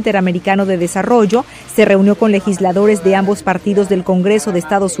Banco Interamericano de Desarrollo. Se reunió con legisladores de ambos partidos del Congreso de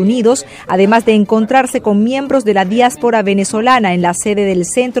Estados Unidos, además de encontrarse con miembros de la diáspora venezolana en la sede del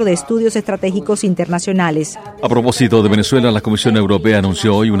Centro de Estudios Estratégicos Internacionales. A propósito de Venezuela, la Comisión Europea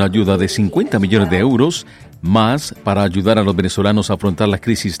anunció hoy una ayuda de 50 millones de euros más para ayudar a los venezolanos a afrontar la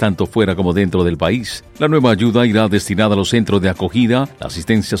crisis tanto fuera como dentro del país. La nueva ayuda irá destinada a los centros de acogida, la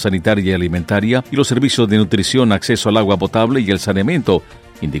asistencia sanitaria y alimentaria y los servicios de nutrición, acceso al agua potable y el saneamiento,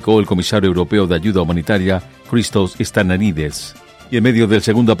 indicó el comisario europeo de ayuda humanitaria, Christos Stananides. Y en medio del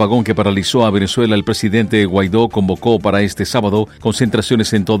segundo apagón que paralizó a Venezuela, el presidente Guaidó convocó para este sábado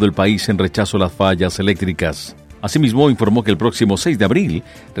concentraciones en todo el país en rechazo a las fallas eléctricas. Asimismo, informó que el próximo 6 de abril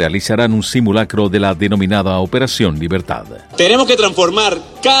realizarán un simulacro de la denominada Operación Libertad. Tenemos que transformar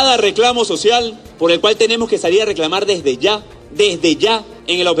cada reclamo social por el cual tenemos que salir a reclamar desde ya,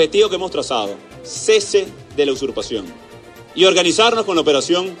 en el objetivo que hemos trazado: cese de la usurpación. Y organizarnos con la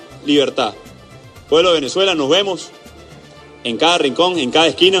Operación Libertad. Pueblo de Venezuela, nos vemos en cada rincón, en cada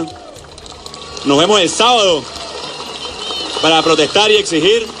esquina. Nos vemos el sábado para protestar y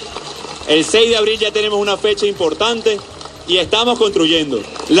exigir. El 6 de abril ya tenemos una fecha importante y estamos construyendo.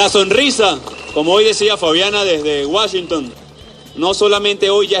 La sonrisa, como hoy decía Fabiana desde Washington, no solamente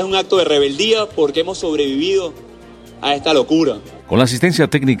hoy ya es un acto de rebeldía porque hemos sobrevivido a esta locura. Con la asistencia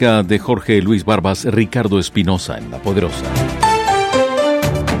técnica de Jorge Luis Barbas, Ricardo Espinosa en La Poderosa.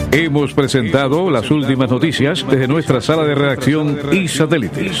 Hemos presentado las últimas noticias desde nuestra sala de redacción y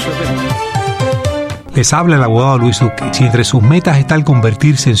satélites. Les habla el abogado Luis Duque. Si entre sus metas está el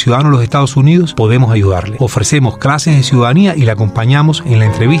convertirse en ciudadano de los Estados Unidos, podemos ayudarle. Ofrecemos clases de ciudadanía y le acompañamos en la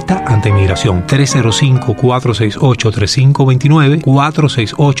entrevista ante migración. 305-468-3529,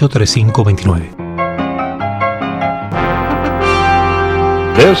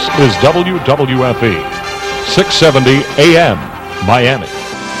 468-3529. This is WWFE, 670 AM, Miami.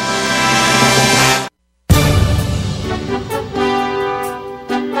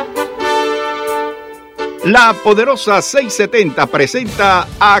 La poderosa 670 presenta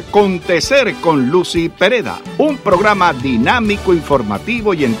Acontecer con Lucy Pereda, un programa dinámico,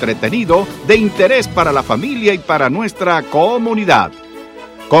 informativo y entretenido de interés para la familia y para nuestra comunidad.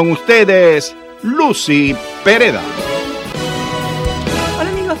 Con ustedes, Lucy Pereda. Hola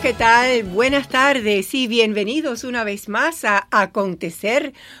amigos, ¿qué tal? Buenas tardes y bienvenidos una vez más a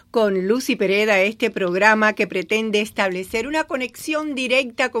Acontecer con Lucy Pereda, este programa que pretende establecer una conexión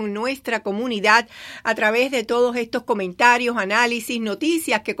directa con nuestra comunidad a través de todos estos comentarios, análisis,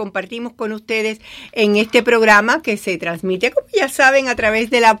 noticias que compartimos con ustedes en este programa que se transmite, como ya saben, a través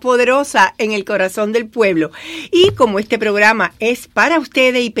de la poderosa en el corazón del pueblo. Y como este programa es para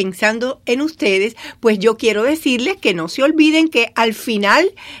ustedes y pensando en ustedes, pues yo quiero decirles que no se olviden que al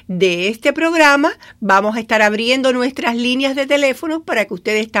final de este programa vamos a estar abriendo nuestras líneas de teléfono para que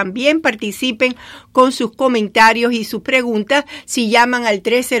ustedes también participen con sus comentarios y sus preguntas si llaman al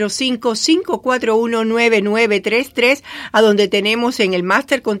 305-541-9933, a donde tenemos en el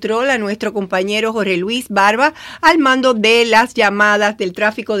Master Control a nuestro compañero Jorge Luis Barba al mando de las llamadas, del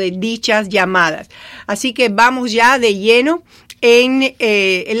tráfico de dichas llamadas. Así que vamos ya de lleno en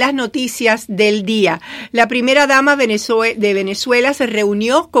las noticias del día. La primera dama de Venezuela se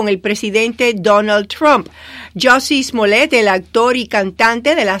reunió con el presidente Donald Trump. Jussie Smollett, el actor y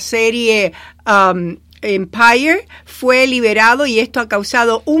cantante de la serie Empire, fue liberado y esto ha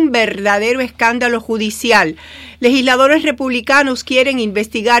causado un verdadero escándalo judicial. Legisladores republicanos quieren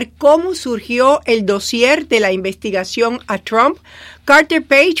investigar cómo surgió el dossier de la investigación a Trump. Carter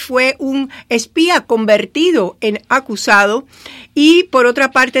Page fue un espía convertido en acusado. Y por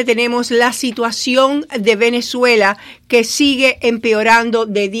otra parte tenemos la situación de Venezuela que sigue empeorando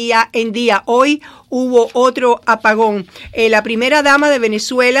de día en día. Hoy hubo otro apagón. La primera dama de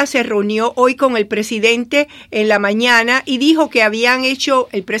Venezuela se reunió hoy con el presidente en la mañana y dijo que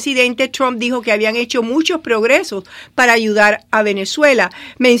el presidente Trump dijo que habían hecho muchos progresos para ayudar a Venezuela.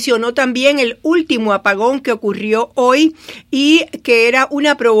 Mencionó también el último apagón que ocurrió hoy y que era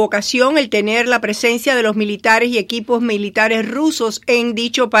una provocación el tener la presencia de los militares y equipos militares rusos en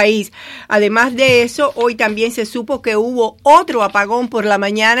dicho país. Además de eso, hoy también se supo que hubo otro apagón por la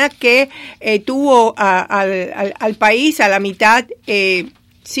mañana que tuvo al país a la mitad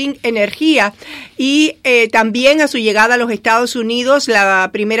sin energía y también a su llegada a los Estados Unidos, la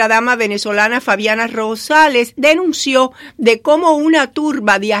primera dama venezolana Fabiana Rosales denunció de cómo una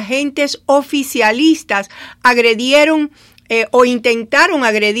turba de agentes oficialistas agredieron o intentaron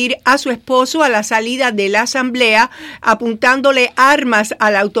agredir a su esposo a la salida de la asamblea, apuntándole armas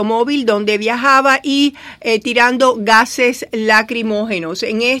al automóvil donde viajaba y tirando gases lacrimógenos.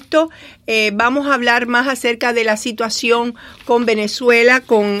 En esto vamos a hablar más acerca de la situación con Venezuela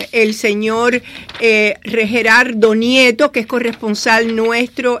con el señor Gerardo Nieto, que es corresponsal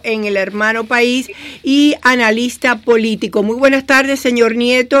nuestro en el hermano país y analista político. Muy buenas tardes, señor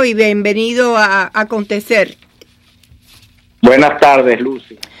Nieto, y bienvenido a Acontecer. Buenas tardes,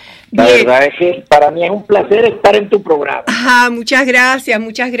 Lucy. La verdad es que para mí es un placer estar en tu programa. Muchas gracias,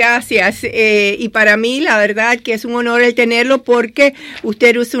 muchas gracias. Y para mí, la verdad que es un honor el tenerlo porque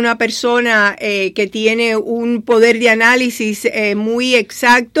usted es una persona que tiene un poder de análisis muy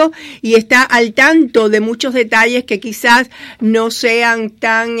exacto y está al tanto de muchos detalles que quizás no sean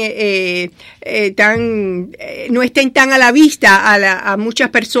no estén tan a la vista a muchas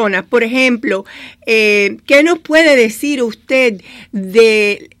personas. Por ejemplo, ¿qué nos puede decir usted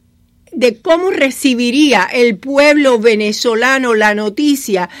de cómo recibiría el pueblo venezolano la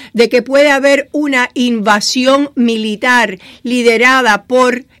noticia de que puede haber una invasión militar liderada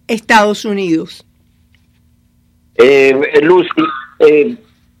por Estados Unidos? Lucy, el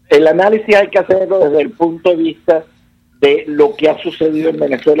análisis hay que hacerlo desde el punto de vista de lo que ha sucedido en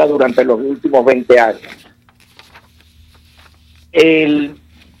Venezuela durante los últimos 20 años. El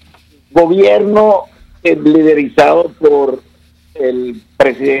gobierno liderizado por el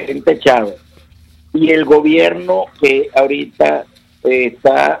presidente Chávez y el gobierno que ahorita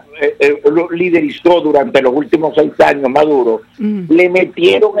liderizó durante los últimos 6 años, Maduro, le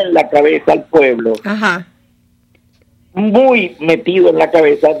metieron en la cabeza al pueblo, muy metido en la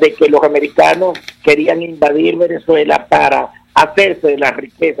cabeza, de que los americanos querían invadir Venezuela para hacerse de la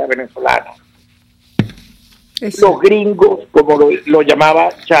riqueza venezolana. Los gringos, como lo llamaba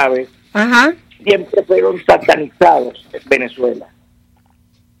Chávez, siempre fueron satanizados en Venezuela.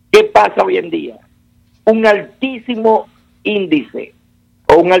 ¿Qué pasa hoy en día? Un altísimo índice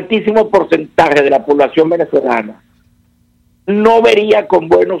o un altísimo porcentaje de la población venezolana no vería con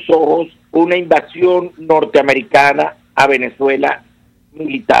buenos ojos una invasión norteamericana a Venezuela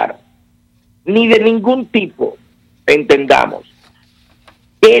militar, ni de ningún tipo. Entendamos,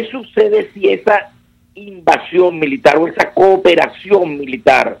 ¿qué sucede si esa invasión militar o esa cooperación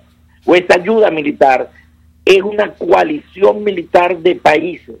militar o esa ayuda militar es una coalición militar de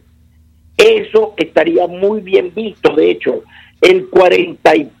países? Eso estaría muy bien visto. De hecho, el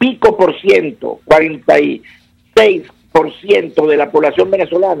 40 y pico por ciento, 46% de la población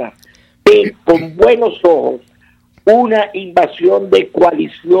venezolana ve con buenos ojos una invasión de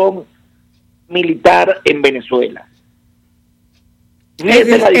coalición militar en Venezuela.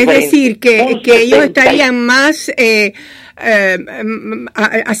 Es decir, que ellos estarían más,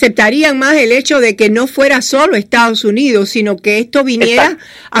 aceptarían más el hecho de que no fuera solo Estados Unidos, sino que esto viniera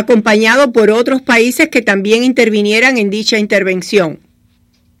acompañado por otros países que también intervinieran en dicha intervención.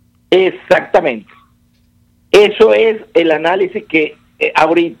 Exactamente. Eso es el análisis que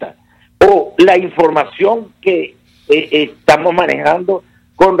ahorita, o la información que estamos manejando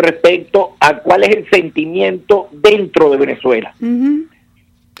con respecto a cuál es el sentimiento dentro de Venezuela.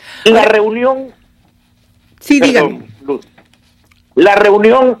 La reunión... Sí, dígame. Luz, la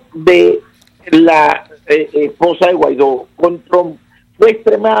reunión de la esposa de Guaidó con Trump fue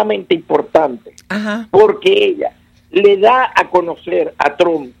extremadamente importante, porque ella le da a conocer a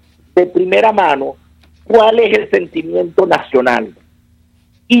Trump de primera mano cuál es el sentimiento nacional.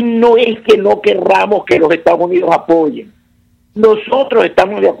 Y no es que no querramos que los Estados Unidos apoyen. Nosotros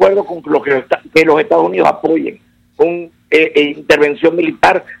estamos de acuerdo con que los Estados Unidos apoyen con intervención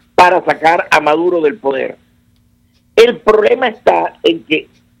militar para sacar a Maduro del poder. El problema está en que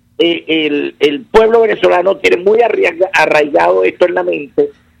el pueblo venezolano tiene muy arraigado esto en la mente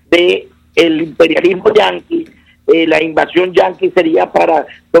de el imperialismo yanqui. La invasión yanqui sería para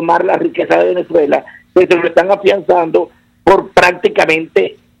tomar la riqueza de Venezuela, que se lo están afianzando por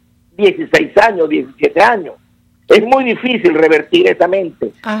prácticamente 16 años, 17 años. Es muy difícil revertir esa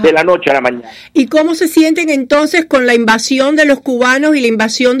mente de la noche a la mañana. ¿Y cómo se sienten entonces con la invasión de los cubanos y la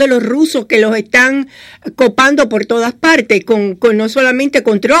invasión de los rusos que los están copando por todas partes, con no solamente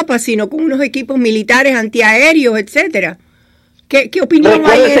con tropas, sino con unos equipos militares antiaéreos, etcétera? ¿Qué opinión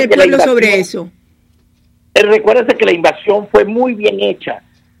hay en el pueblo sobre eso? Recuérdese que la invasión fue muy bien hecha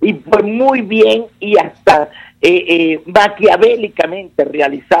y fue muy bien y hasta maquiavélicamente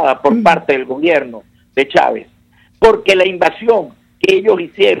realizada por parte del gobierno de Chávez. Porque la invasión que ellos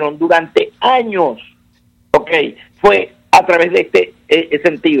hicieron durante años, fue a través de este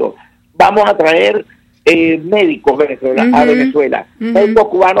sentido. Vamos a traer médicos a Venezuela, médicos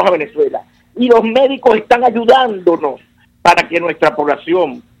cubanos a Venezuela. Y los médicos están ayudándonos para que nuestra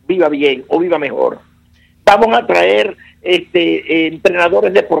población viva bien o viva mejor. Vamos a traer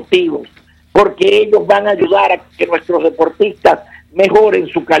entrenadores deportivos, porque ellos van a ayudar a que nuestros deportistas mejoren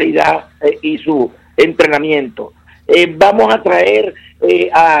su calidad y su entrenamiento. Vamos a traer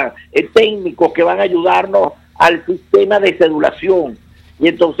a técnicos que van a ayudarnos al sistema de cedulación, y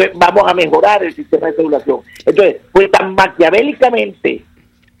entonces vamos a mejorar el sistema de cedulación. Entonces, fue tan maquiavélicamente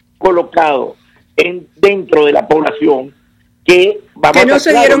colocado dentro de la población que no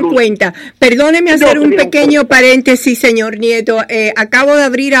se dieron cuenta. Perdóneme hacer un pequeño paréntesis, señor Nieto. Acabo de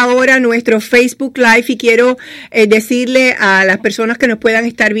abrir ahora nuestro Facebook Live y quiero decirle a las personas que nos puedan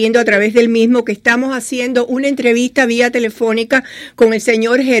estar viendo a través del mismo que estamos haciendo una entrevista vía telefónica con el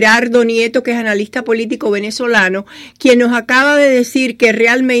señor Gerardo Nieto, que es analista político venezolano, quien nos acaba de decir que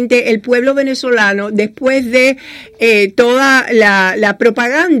realmente el pueblo venezolano, después de toda la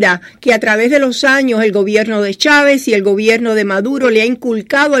propaganda que a través de los años el gobierno de Chávez y el gobierno de Maduro le ha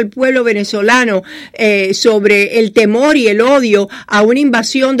inculcado al pueblo venezolano sobre el temor y el odio a una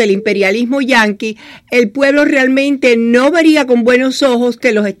invasión del imperialismo yanqui, el pueblo realmente no vería con buenos ojos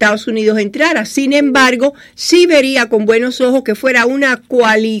que los Estados Unidos entrara. Sin embargo, sí vería con buenos ojos que fuera una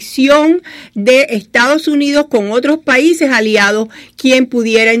coalición de Estados Unidos con otros países aliados quien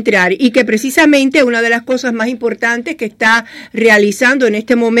pudiera entrar, y que precisamente una de las cosas más importantes que está realizando en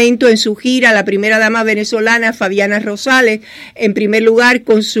este momento en su gira la primera dama venezolana Fabiana Rosales en En primer lugar,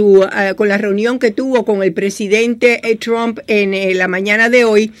 con la reunión que tuvo con el presidente Trump en la mañana de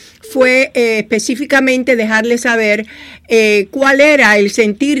hoy, fue específicamente dejarle saber cuál era el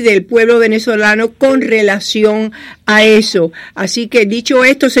sentir del pueblo venezolano con relación a eso. Así que dicho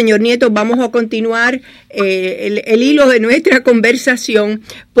esto, señor Nieto, vamos a continuar el hilo de nuestra conversación,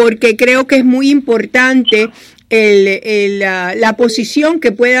 porque creo que es muy importante la posición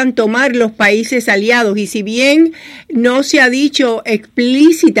que puedan tomar los países aliados. Y si bien no se ha dicho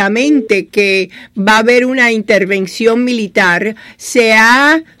explícitamente que va a haber una intervención militar, se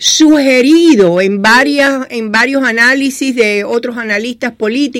ha sugerido en varios análisis de otros analistas políticos